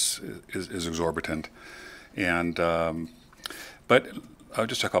litigation is exorbitant. And but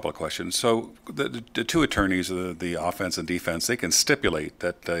just a couple of questions. So the two attorneys, the offense and defense, they can stipulate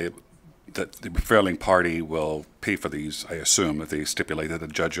that the prevailing party will pay for these, I assume, if they stipulate that the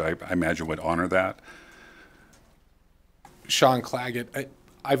judge, I imagine, would honor that. Sean Claggett,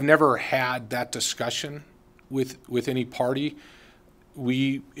 I've never had that discussion with any party.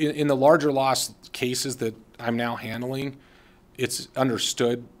 In the larger loss cases that I'm now handling, it's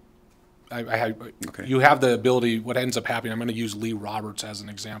understood. Okay. You have the ability, what ends up happening, I'm going to use Lee Roberts as an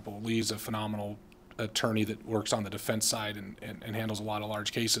example. Lee's a phenomenal attorney that works on the defense side and handles a lot of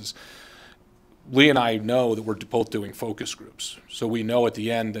large cases. Lee and I know that we're both doing focus groups. So we know at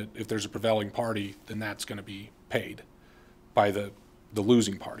the end that if there's a prevailing party, then that's going to be paid by the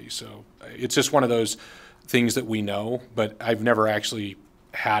losing party. So it's just one of those things that we know, but I've never actually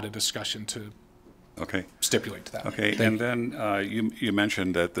had a discussion to stipulate to that. Okay, and then you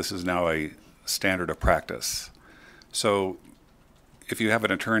mentioned that this is now a standard of practice. So if you have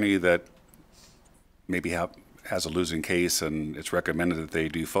an attorney that maybe has a losing case and it's recommended that they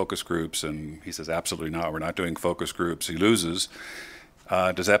do focus groups and he says, absolutely not, we're not doing focus groups, he loses,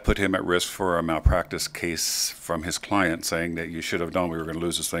 does that put him at risk for a malpractice case from his client saying that you should have known we were going to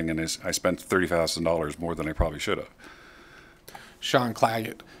lose this thing and I spent $30,000 more than I probably should have? Sean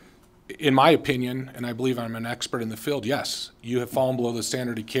Claggett, in my opinion, and I believe I'm an expert in the field, yes, you have fallen below the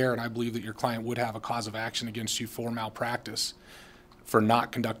standard of care, and I believe that your client would have a cause of action against you for malpractice for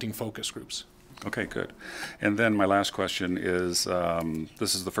not conducting focus groups. Okay, good. And then my last question is,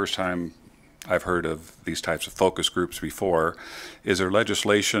 this is the first time I've heard of these types of focus groups before. Is there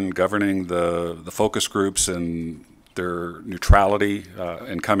legislation governing the focus groups and their neutrality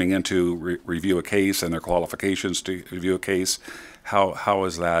in coming in to review a case and their qualifications to review a case? How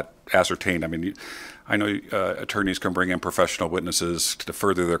is that ascertained? I mean, I know attorneys can bring in professional witnesses to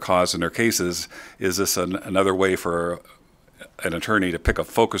further their cause in their cases. Is this another way for an attorney to pick a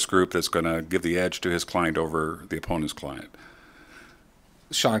focus group that's going to give the edge to his client over the opponent's client?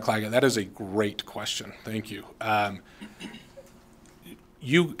 Sean Claggett, that is a great question. Thank you.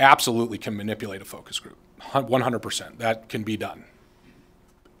 You absolutely can manipulate a focus group, 100%. That can be done.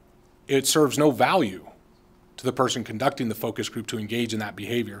 It serves no value to the person conducting the focus group to engage in that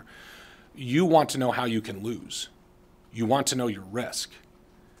behavior. You want to know how you can lose. You want to know your risk.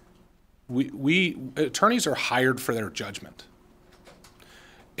 Attorneys are hired for their judgment.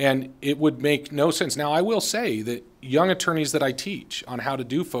 And it would make no sense. Now, I will say that young attorneys that I teach on how to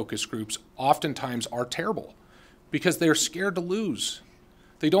do focus groups oftentimes are terrible because they're scared to lose.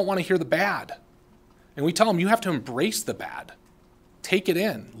 They don't want to hear the bad. And we tell them, you have to embrace the bad. Take it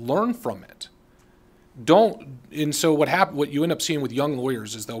in. Learn from it. And so what you end up seeing with young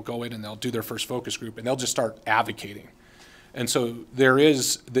lawyers is they'll go in and they'll do their first focus group and they'll just start advocating. And so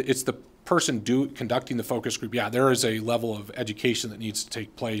it's the person conducting the focus group. Yeah, there is a level of education that needs to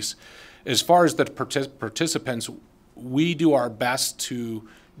take place. As far as the participants, we do our best to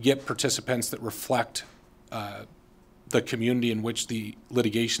get participants that reflect the community in which the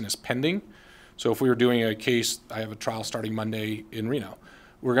litigation is pending. So if we were doing a case, I have a trial starting Monday in Reno.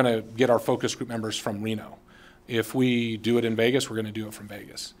 We're going to get our focus group members from Reno. If we do it in Vegas, we're going to do it from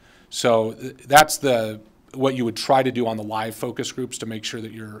Vegas. So that's what you would try to do on the live focus groups to make sure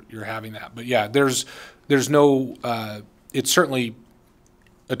that you're having that. But yeah, there's no, it's certainly,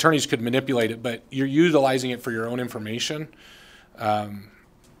 attorneys could manipulate it, but you're utilizing it for your own information. I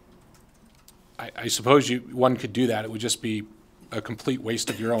suppose one could do that. It would just be a complete waste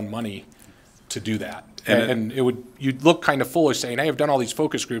of your own money to do that. And you'd look kind of foolish saying, hey, I've done all these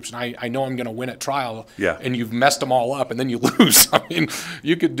focus groups and I know I'm going to win at trial. Yeah. And you've messed them all up and then you lose. I mean,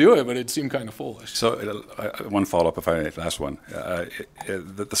 you could do it, but it seemed kind of foolish. So one follow-up, if I may, last one.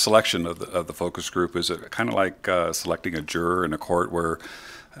 The selection of the focus group, is it kind of like selecting a juror in a court where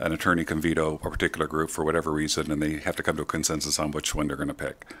an attorney can veto a particular group for whatever reason and they have to come to a consensus on which one they're going to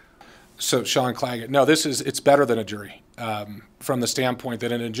pick? So Sean Claggett, no, it's better than a jury from the standpoint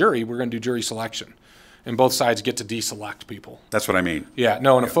that in a jury, we're going to do jury selection. And both sides get to deselect people. That's what I mean. Yeah,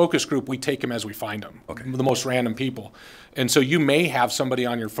 no, in a focus group, we take them as we find them, the most random people. And so you may have somebody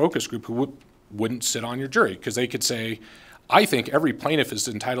on your focus group who wouldn't sit on your jury because they could say, I think every plaintiff is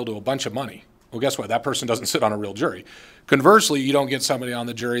entitled to a bunch of money. Well, guess what? That person doesn't sit on a real jury. Conversely, you don't get somebody on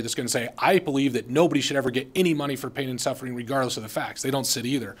the jury that's going to say, I believe that nobody should ever get any money for pain and suffering regardless of the facts. They don't sit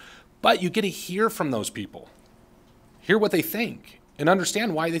either. But you get to hear from those people, hear what they think, and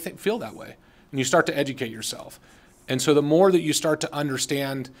understand why they feel that way. And you start to educate yourself. And so the more that you start to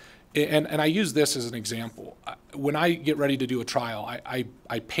understand, and I use this as an example. When I get ready to do a trial,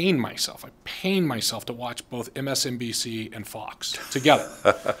 I pain myself. I pain myself to watch both MSNBC and Fox together.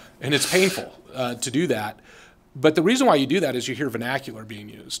 And it's painful to do that. But the reason why you do that is you hear vernacular being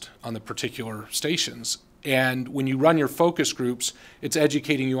used on the particular stations. And when you run your focus groups, it's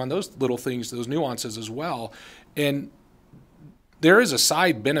educating you on those little things, those nuances as well. And there is a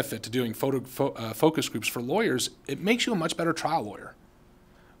side benefit to doing focus groups for lawyers. It makes you a much better trial lawyer.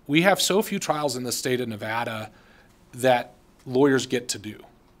 We have so few trials in the state of Nevada that lawyers get to do.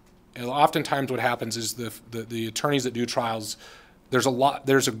 And oftentimes what happens is the attorneys that do trials, there's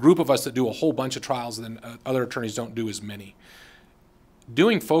a group of us that do a whole bunch of trials and then other attorneys don't do as many.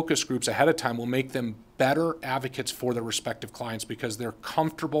 Doing focus groups ahead of time will make them better advocates for their respective clients because they're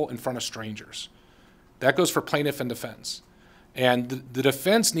comfortable in front of strangers. That goes for plaintiff and defense. And the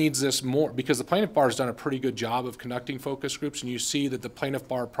defense needs this more because the plaintiff bar has done a pretty good job of conducting focus groups, and you see that the plaintiff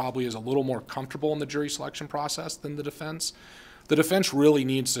bar probably is a little more comfortable in the jury selection process than the defense. The defense really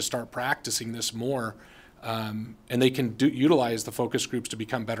needs to start practicing this more, and they can utilize the focus groups to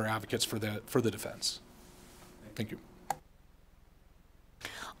become better advocates for the defense. Thank you.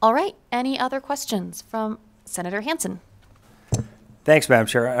 All right. Any other questions from Senator Hansen? Thanks, Madam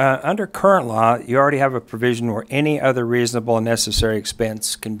Chair. Under current law, you already have a provision where any other reasonable and necessary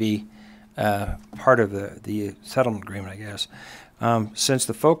expense can be part of the settlement agreement, I guess. Since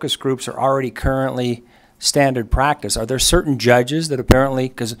the focus groups are already currently standard practice, are there certain judges that apparently,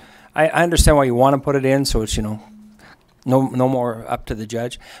 because I understand why you want to put it in, so it's, no more up to the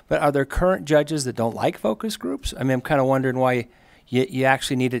judge, but are there current judges that don't like focus groups? I mean, I'm kind of wondering why you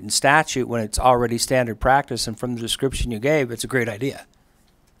actually need it in statute when it's already standard practice, and from the description you gave, it's a great idea.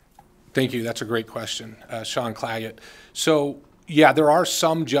 Thank you. That's a great question, Sean Claggett. So, yeah, there are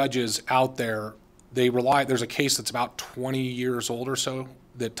some judges out there, there's a case that's about 20 years old or so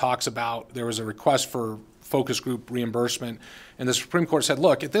that talks about there was a request for focus group reimbursement, and the Supreme Court said,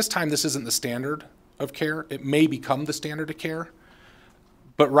 look, at this time this isn't the standard of care. It may become the standard of care,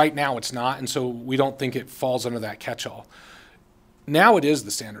 but right now it's not, and so we don't think it falls under that catch-all. Now it is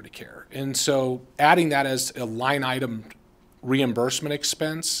the standard of care. And so adding that as a line item reimbursement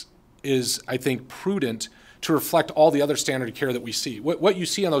expense is, I think, prudent to reflect all the other standard of care that we see. What you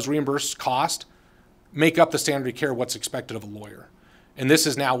see on those reimbursed costs make up the standard of care, what's expected of a lawyer. And this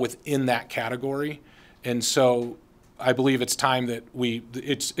is now within that category. And so I believe it's time that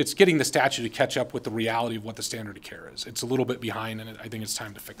it's getting the statute to catch up with the reality of what the standard of care is. It's a little bit behind, and I think it's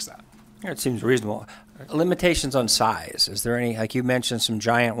time to fix that. Yeah, it seems reasonable. Limitations on size. Is there any, like you mentioned, some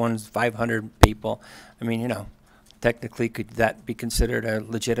giant ones, 500 people? I mean, technically could that be considered a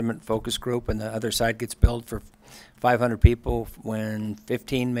legitimate focus group and the other side gets billed for 500 people when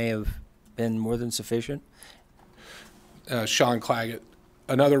 15 may have been more than sufficient? Sean Claggett,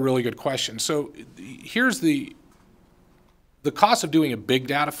 another really good question. So here's the cost of doing a big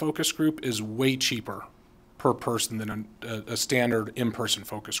data focus group is way cheaper per person than a standard in-person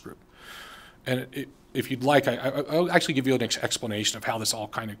focus group. And if you'd like, I'll actually give you an explanation of how this all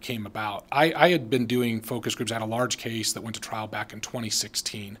kind of came about. I had been doing focus groups. I had a large case that went to trial back in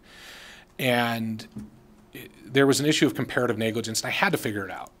 2016. And there was an issue of comparative negligence, and I had to figure it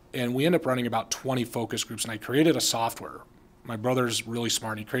out. And we ended up running about 20 focus groups, and I created a software. My brother's really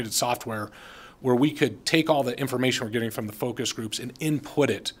smart, and he created software where we could take all the information we're getting from the focus groups and input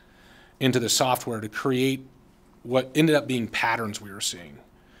it into the software to create what ended up being patterns we were seeing.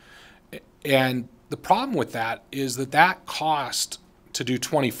 And the problem with that is that cost to do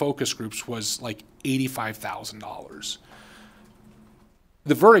 20 focus groups was like $85,000.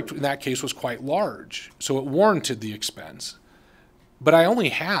 The verdict in that case was quite large, so it warranted the expense. But I only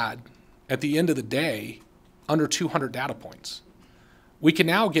had, at the end of the day, under 200 data points. We can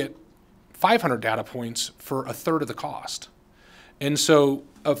now get 500 data points for a third of the cost. And so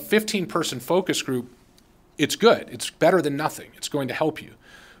a 15-person focus group, it's good. It's better than nothing. It's going to help you.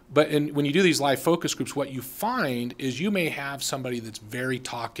 But when you do these live focus groups, what you find is you may have somebody that's very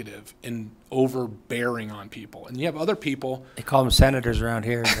talkative and overbearing on people. And you have other people. They call them senators around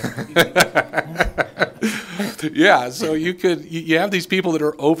here. Yeah, so you have these people that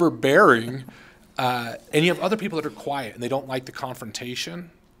are overbearing, and you have other people that are quiet and they don't like the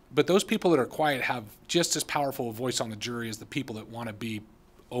confrontation. But those people that are quiet have just as powerful a voice on the jury as the people that want to be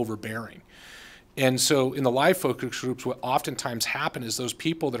overbearing. And so in the live focus groups, what oftentimes happen is those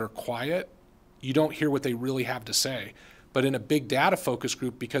people that are quiet, you don't hear what they really have to say. But in a big data focus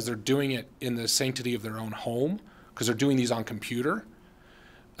group, because they're doing it in the sanctity of their own home, because they're doing these on computer,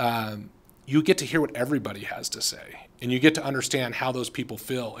 you get to hear what everybody has to say. And you get to understand how those people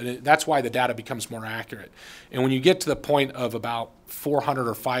feel. And that's why the data becomes more accurate. And when you get to the point of about 400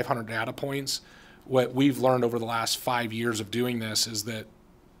 or 500 data points, what we've learned over the last 5 years of doing this is that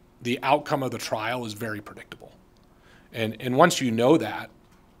the outcome of the trial is very predictable. And once you know that,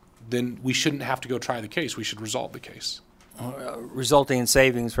 then we shouldn't have to go try the case. We should resolve the case. Resulting in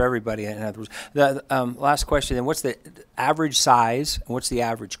savings for everybody. In other words, the last question, then, what's the average size and what's the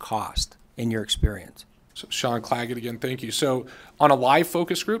average cost in your experience? So Sean Claggett again, thank you. So on a live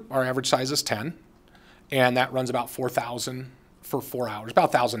focus group, our average size is 10, and that runs about $4,000 for 4 hours,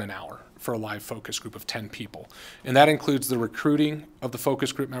 about $1,000 an hour for a live focus group of 10 people. And that includes the recruiting of the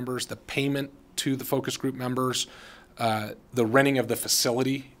focus group members, the payment to the focus group members, the renting of the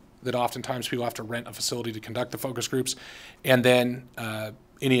facility, that oftentimes people have to rent a facility to conduct the focus groups, and then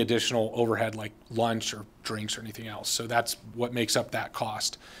any additional overhead like lunch or drinks or anything else. So that's what makes up that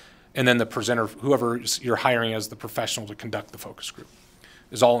cost. And then the presenter, whoever you're hiring as the professional to conduct the focus group,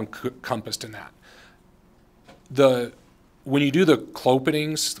 is all encompassed in that. When you do the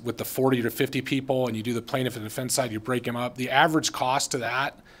clopenings with the 40 to 50 people and you do the plaintiff and defense side, you break them up, the average cost to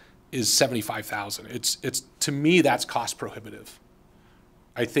that is $75,000. It's to me, that's cost prohibitive.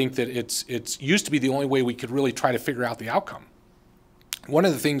 I think that it's used to be the only way we could really try to figure out the outcome. One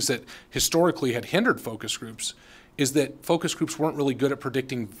of the things that historically had hindered focus groups is that focus groups weren't really good at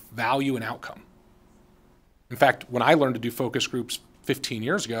predicting value and outcome. In fact, when I learned to do focus groups 15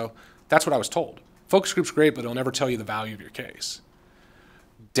 years ago, that's what I was told. Focus group's great, but it'll never tell you the value of your case.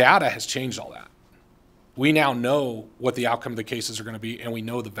 Data has changed all that. We now know what the outcome of the cases are going to be, and we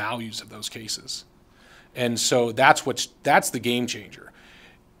know the values of those cases. And so that's the game changer.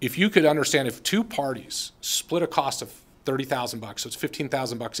 If you could understand, if two parties split a cost of $30,000, so it's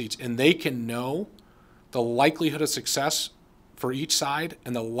 $15,000 each, and they can know the likelihood of success for each side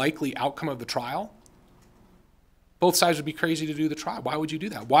and the likely outcome of the trial, both sides would be crazy to do the trial. Why would you do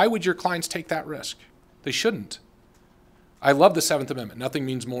that? Why would your clients take that risk? They shouldn't. I love the Seventh Amendment. Nothing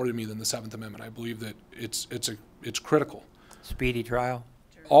means more to me than the Seventh Amendment. I believe that it's critical. Speedy trial?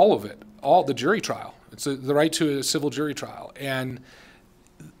 All of it. All the jury trial. It's the right to a civil jury trial. And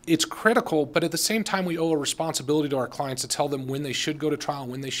it's critical, but at the same time, we owe a responsibility to our clients to tell them when they should go to trial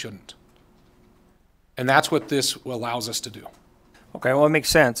and when they shouldn't. And that's what this allows us to do. Okay, well, it makes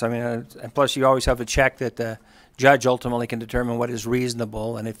sense. I mean, and plus you always have to check that the judge ultimately can determine what is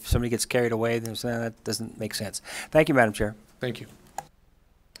reasonable, and if somebody gets carried away, then that doesn't make sense. Thank you, Madam Chair. Thank you.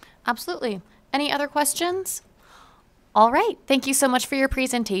 Absolutely. Any other questions? All right. Thank you so much for your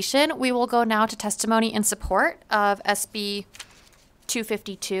presentation. We will go now to testimony in support of SB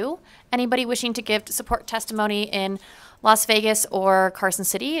 252. Anybody wishing to give support testimony in Las Vegas or Carson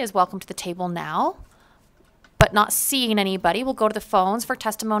City is welcome to the table now. But not seeing anybody, we'll go to the phones for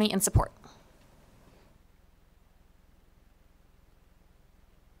testimony in support.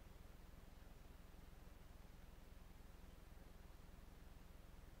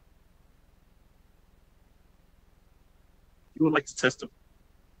 If you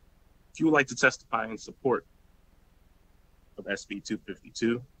would like to testify in support of SB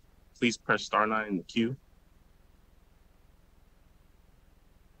 252, please press *9 in the queue.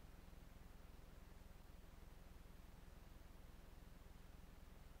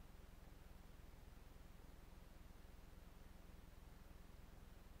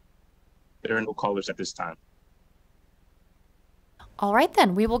 There are no callers at this time. All right,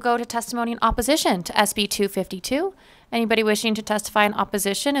 then. We will go to testimony in opposition to SB 252. Anybody wishing to testify in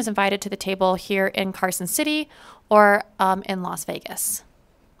opposition is invited to the table here in Carson City or in Las Vegas.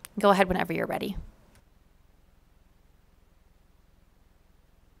 Go ahead whenever you're ready.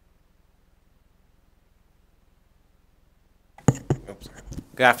 Oops, sorry.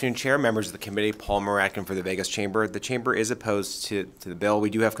 Good afternoon, Chair, members of the committee. Paul Morakin for the Vegas Chamber. The Chamber is opposed to the bill. We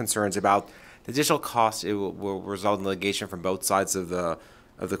do have concerns about the additional cost. It will result in litigation from both sides of the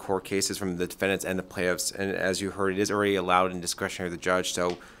court cases, from the defendants and the plaintiffs. And as you heard, it is already allowed in discretion of the judge.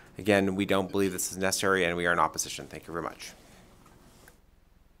 So again, we don't believe this is necessary, and we are in opposition. Thank you very much.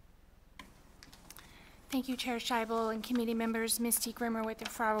 Thank you, Chair Scheibel and committee members. Misty Grimmer with the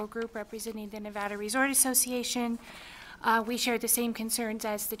Fraro Group representing the Nevada Resort Association. We share the same concerns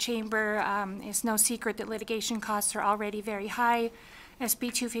as the Chamber. It's no secret that litigation costs are already very high.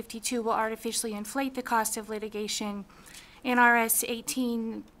 SB 252 will artificially inflate the cost of litigation. NRS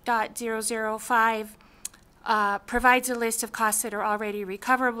 18.005 provides a list of costs that are already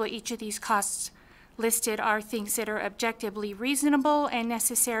recoverable. Each of these costs listed are things that are objectively reasonable and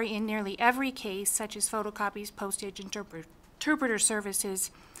necessary in nearly every case, such as photocopies, postage, interpreter services.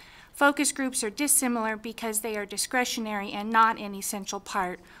 Focus groups are dissimilar because they are discretionary and not an essential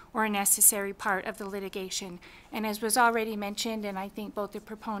part or a necessary part of the litigation. And as was already mentioned, and I think both the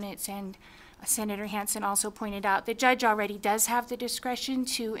proponents and Senator Hansen also pointed out, the judge already does have the discretion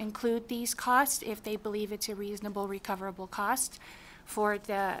to include these costs if they believe it's a reasonable recoverable cost for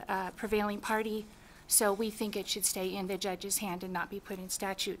the prevailing party. So we think it should stay in the judge's hand and not be put in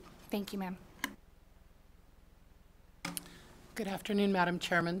statute. Thank you, ma'am. Good afternoon, Madam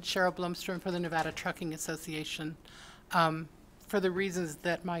Chairman. Cheryl Blomstrom for the Nevada Trucking Association. For the reasons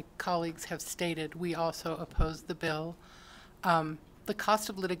that my colleagues have stated, we also oppose the bill. The cost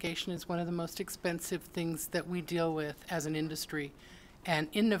of litigation is one of the most expensive things that we deal with as an industry. And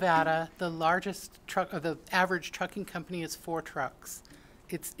in Nevada, the largest truck, or the average trucking company is 4 trucks.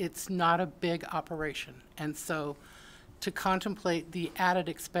 It's not a big operation. And so to contemplate the added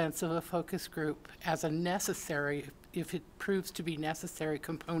expense of a focus group as a necessary, if it proves to be necessary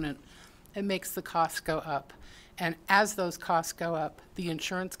component, it makes the costs go up. And as those costs go up, the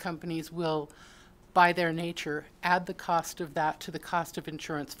insurance companies will, by their nature, add the cost of that to the cost of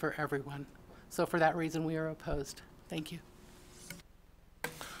insurance for everyone. So for that reason, we are opposed. Thank you.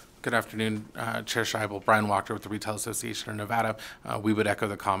 Good afternoon, Chair Scheibel, Brian Walker with the Retail Association of Nevada. We would echo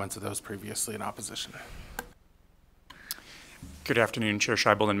the comments of those previously in opposition. Good afternoon, Chair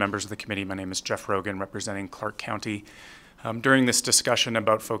Scheibel and members of the committee. My name is Jeff Rogan, representing Clark County. During this discussion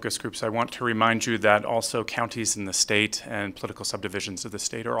about focus groups, I want to remind you that also counties in the state and political subdivisions of the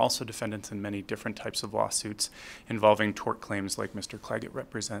state are also defendants in many different types of lawsuits involving tort claims like Mr. Claggett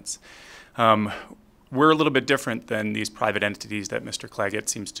represents. We're a little bit different than these private entities that Mr. Claggett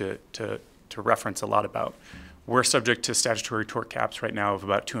seems to reference a lot about. We're subject to statutory tort caps right now of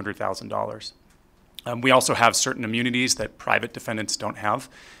about $200,000. We also have certain immunities that private defendants don't have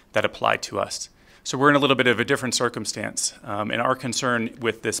that apply to us. So we're in a little bit of a different circumstance. And our concern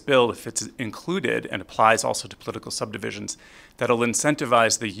with this bill, if it's included and applies also to political subdivisions, that'll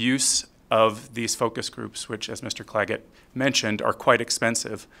incentivize the use of these focus groups, which, as Mr. Claggett mentioned, are quite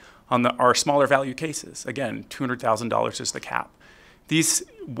expensive, on our smaller value cases. Again, $200,000 is the cap.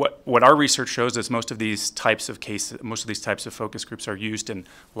 What our research shows is most of these types of cases, most of these types of focus groups are used in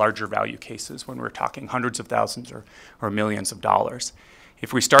larger value cases when we're talking hundreds of thousands or millions of dollars.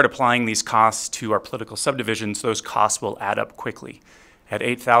 If we start applying these costs to our political subdivisions, those costs will add up quickly. At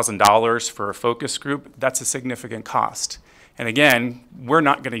 $8,000 for a focus group, that's a significant cost. And again, we're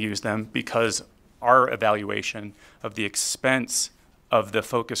not going to use them because our evaluation of the expense of the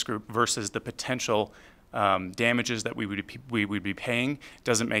focus group versus the potential damages that we would be paying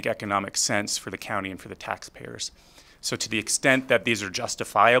doesn't make economic sense for the county and for the taxpayers. So to the extent that these are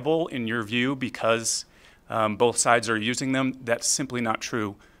justifiable in your view because both sides are using them, that's simply not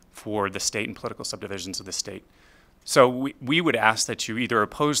true for the state and political subdivisions of the state. So we would ask that you either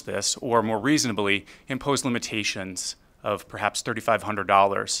oppose this or more reasonably impose limitations of perhaps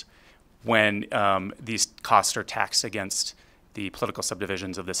 $3,500 when these costs are taxed against the political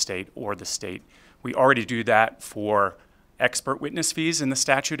subdivisions of the state or the state. We already do that for expert witness fees in the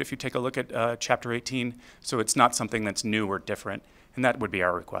statute if you take a look at Chapter 18, so it's not something that's new or different, and that would be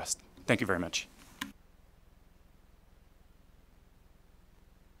our request. Thank you very much.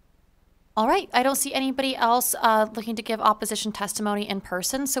 All right, I don't see anybody else looking to give opposition testimony in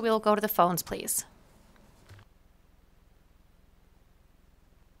person, so we'll go to the phones, please.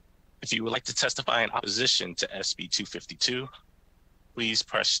 If you would like to testify in opposition to SB 252, please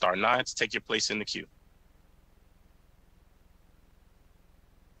press *9 to take your place in the queue.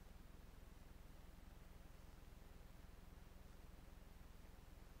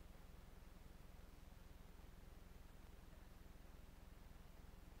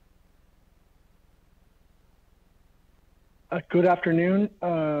 Good afternoon,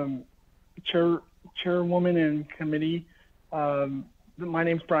 Chairwoman and committee. My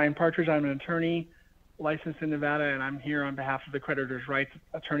name's Brian Partridge. I'm an attorney licensed in Nevada, and I'm here on behalf of the Creditors' Rights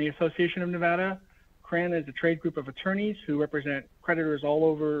Attorney Association of Nevada. CRAN is a trade group of attorneys who represent creditors all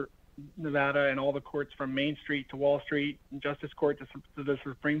over Nevada and all the courts from Main Street to Wall Street, and Justice Court to the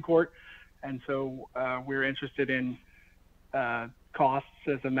Supreme Court. And so we're interested in costs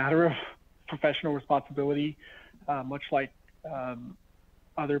as a matter of professional responsibility, much like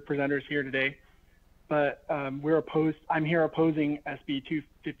other presenters here today. But I'm here opposing SB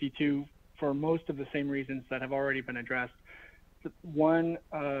 252 for most of the same reasons that have already been addressed. One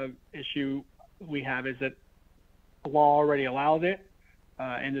issue we have is that the law already allows it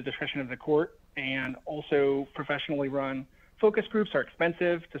in the discretion of the court, and also professionally run focus groups are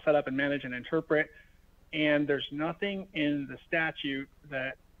expensive to set up and manage and interpret, and there's nothing in the statute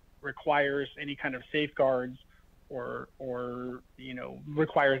that requires any kind of safeguards or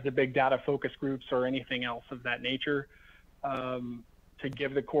requires the big data focus groups or anything else of that nature to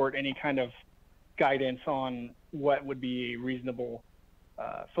give the court any kind of guidance on what would be a reasonable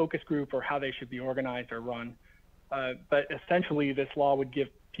focus group or how they should be organized or run. But essentially, this law would give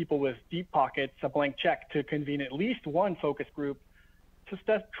people with deep pockets a blank check to convene at least one focus group to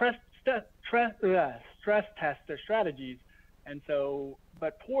stress test their strategies. And so,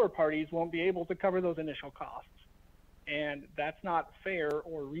 but poor parties won't be able to cover those initial costs. And that's not fair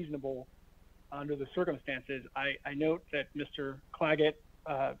or reasonable under the circumstances. I note that Mr. Claggett,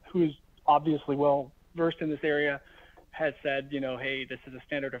 who's obviously well versed in this area, has said, hey, this is a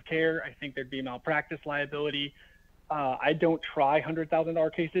standard of care. I think there'd be malpractice liability. I don't try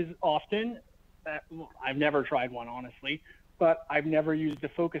 $100,000 cases often. I've never tried one, honestly, but I've never used a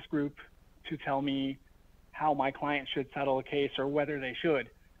focus group to tell me how my client should settle a case or whether they should.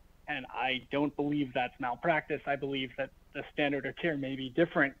 And I don't believe that's malpractice. I believe that the standard of care may be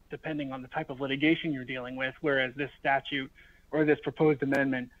different depending on the type of litigation you're dealing with, whereas this statute or this proposed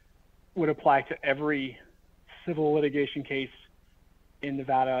amendment would apply to every civil litigation case in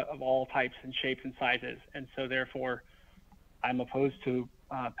Nevada of all types and shapes and sizes. And so therefore, I'm opposed to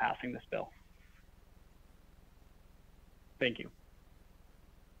passing this bill. Thank you.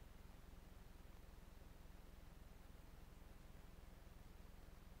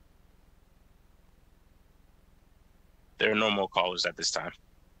 There are no more callers at this time.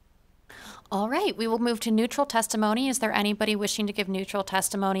 All right, we will move to neutral testimony. Is there anybody wishing to give neutral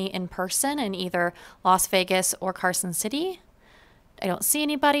testimony in person in either Las Vegas or Carson City? I don't see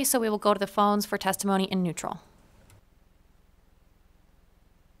anybody, so we will go to the phones for testimony in neutral.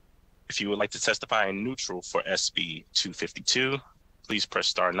 If you would like to testify in neutral for SB 252, please press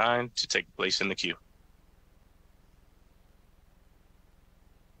star 9 to take place in the queue.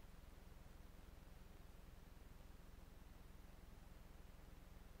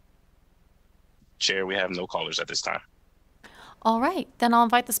 Chair, we have no callers at this time. All right, then I'll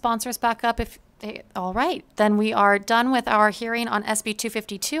invite the sponsors back up if they, all right, then we are done with our hearing on SB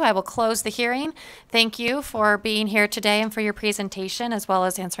 252. I will close the hearing. Thank you for being here today and for your presentation as well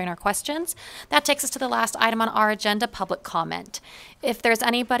as answering our questions. That takes us to the last item on our agenda, public comment. If there's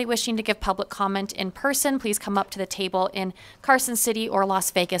anybody wishing to give public comment in person, please come up to the table in Carson City or Las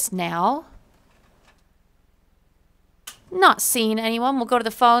Vegas now. Not seeing anyone. We'll go to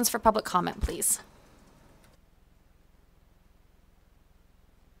the phones for public comment, please.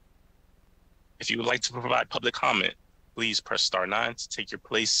 If you would like to provide public comment, please press star 9 to take your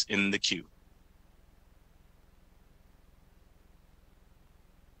place in the queue.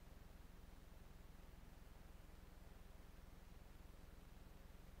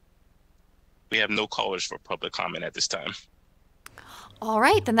 We have no callers for public comment at this time. All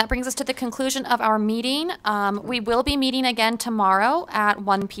right, then that brings us to the conclusion of our meeting. We will be meeting again tomorrow at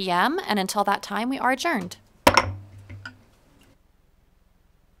 1 p.m. and until that time, we are adjourned.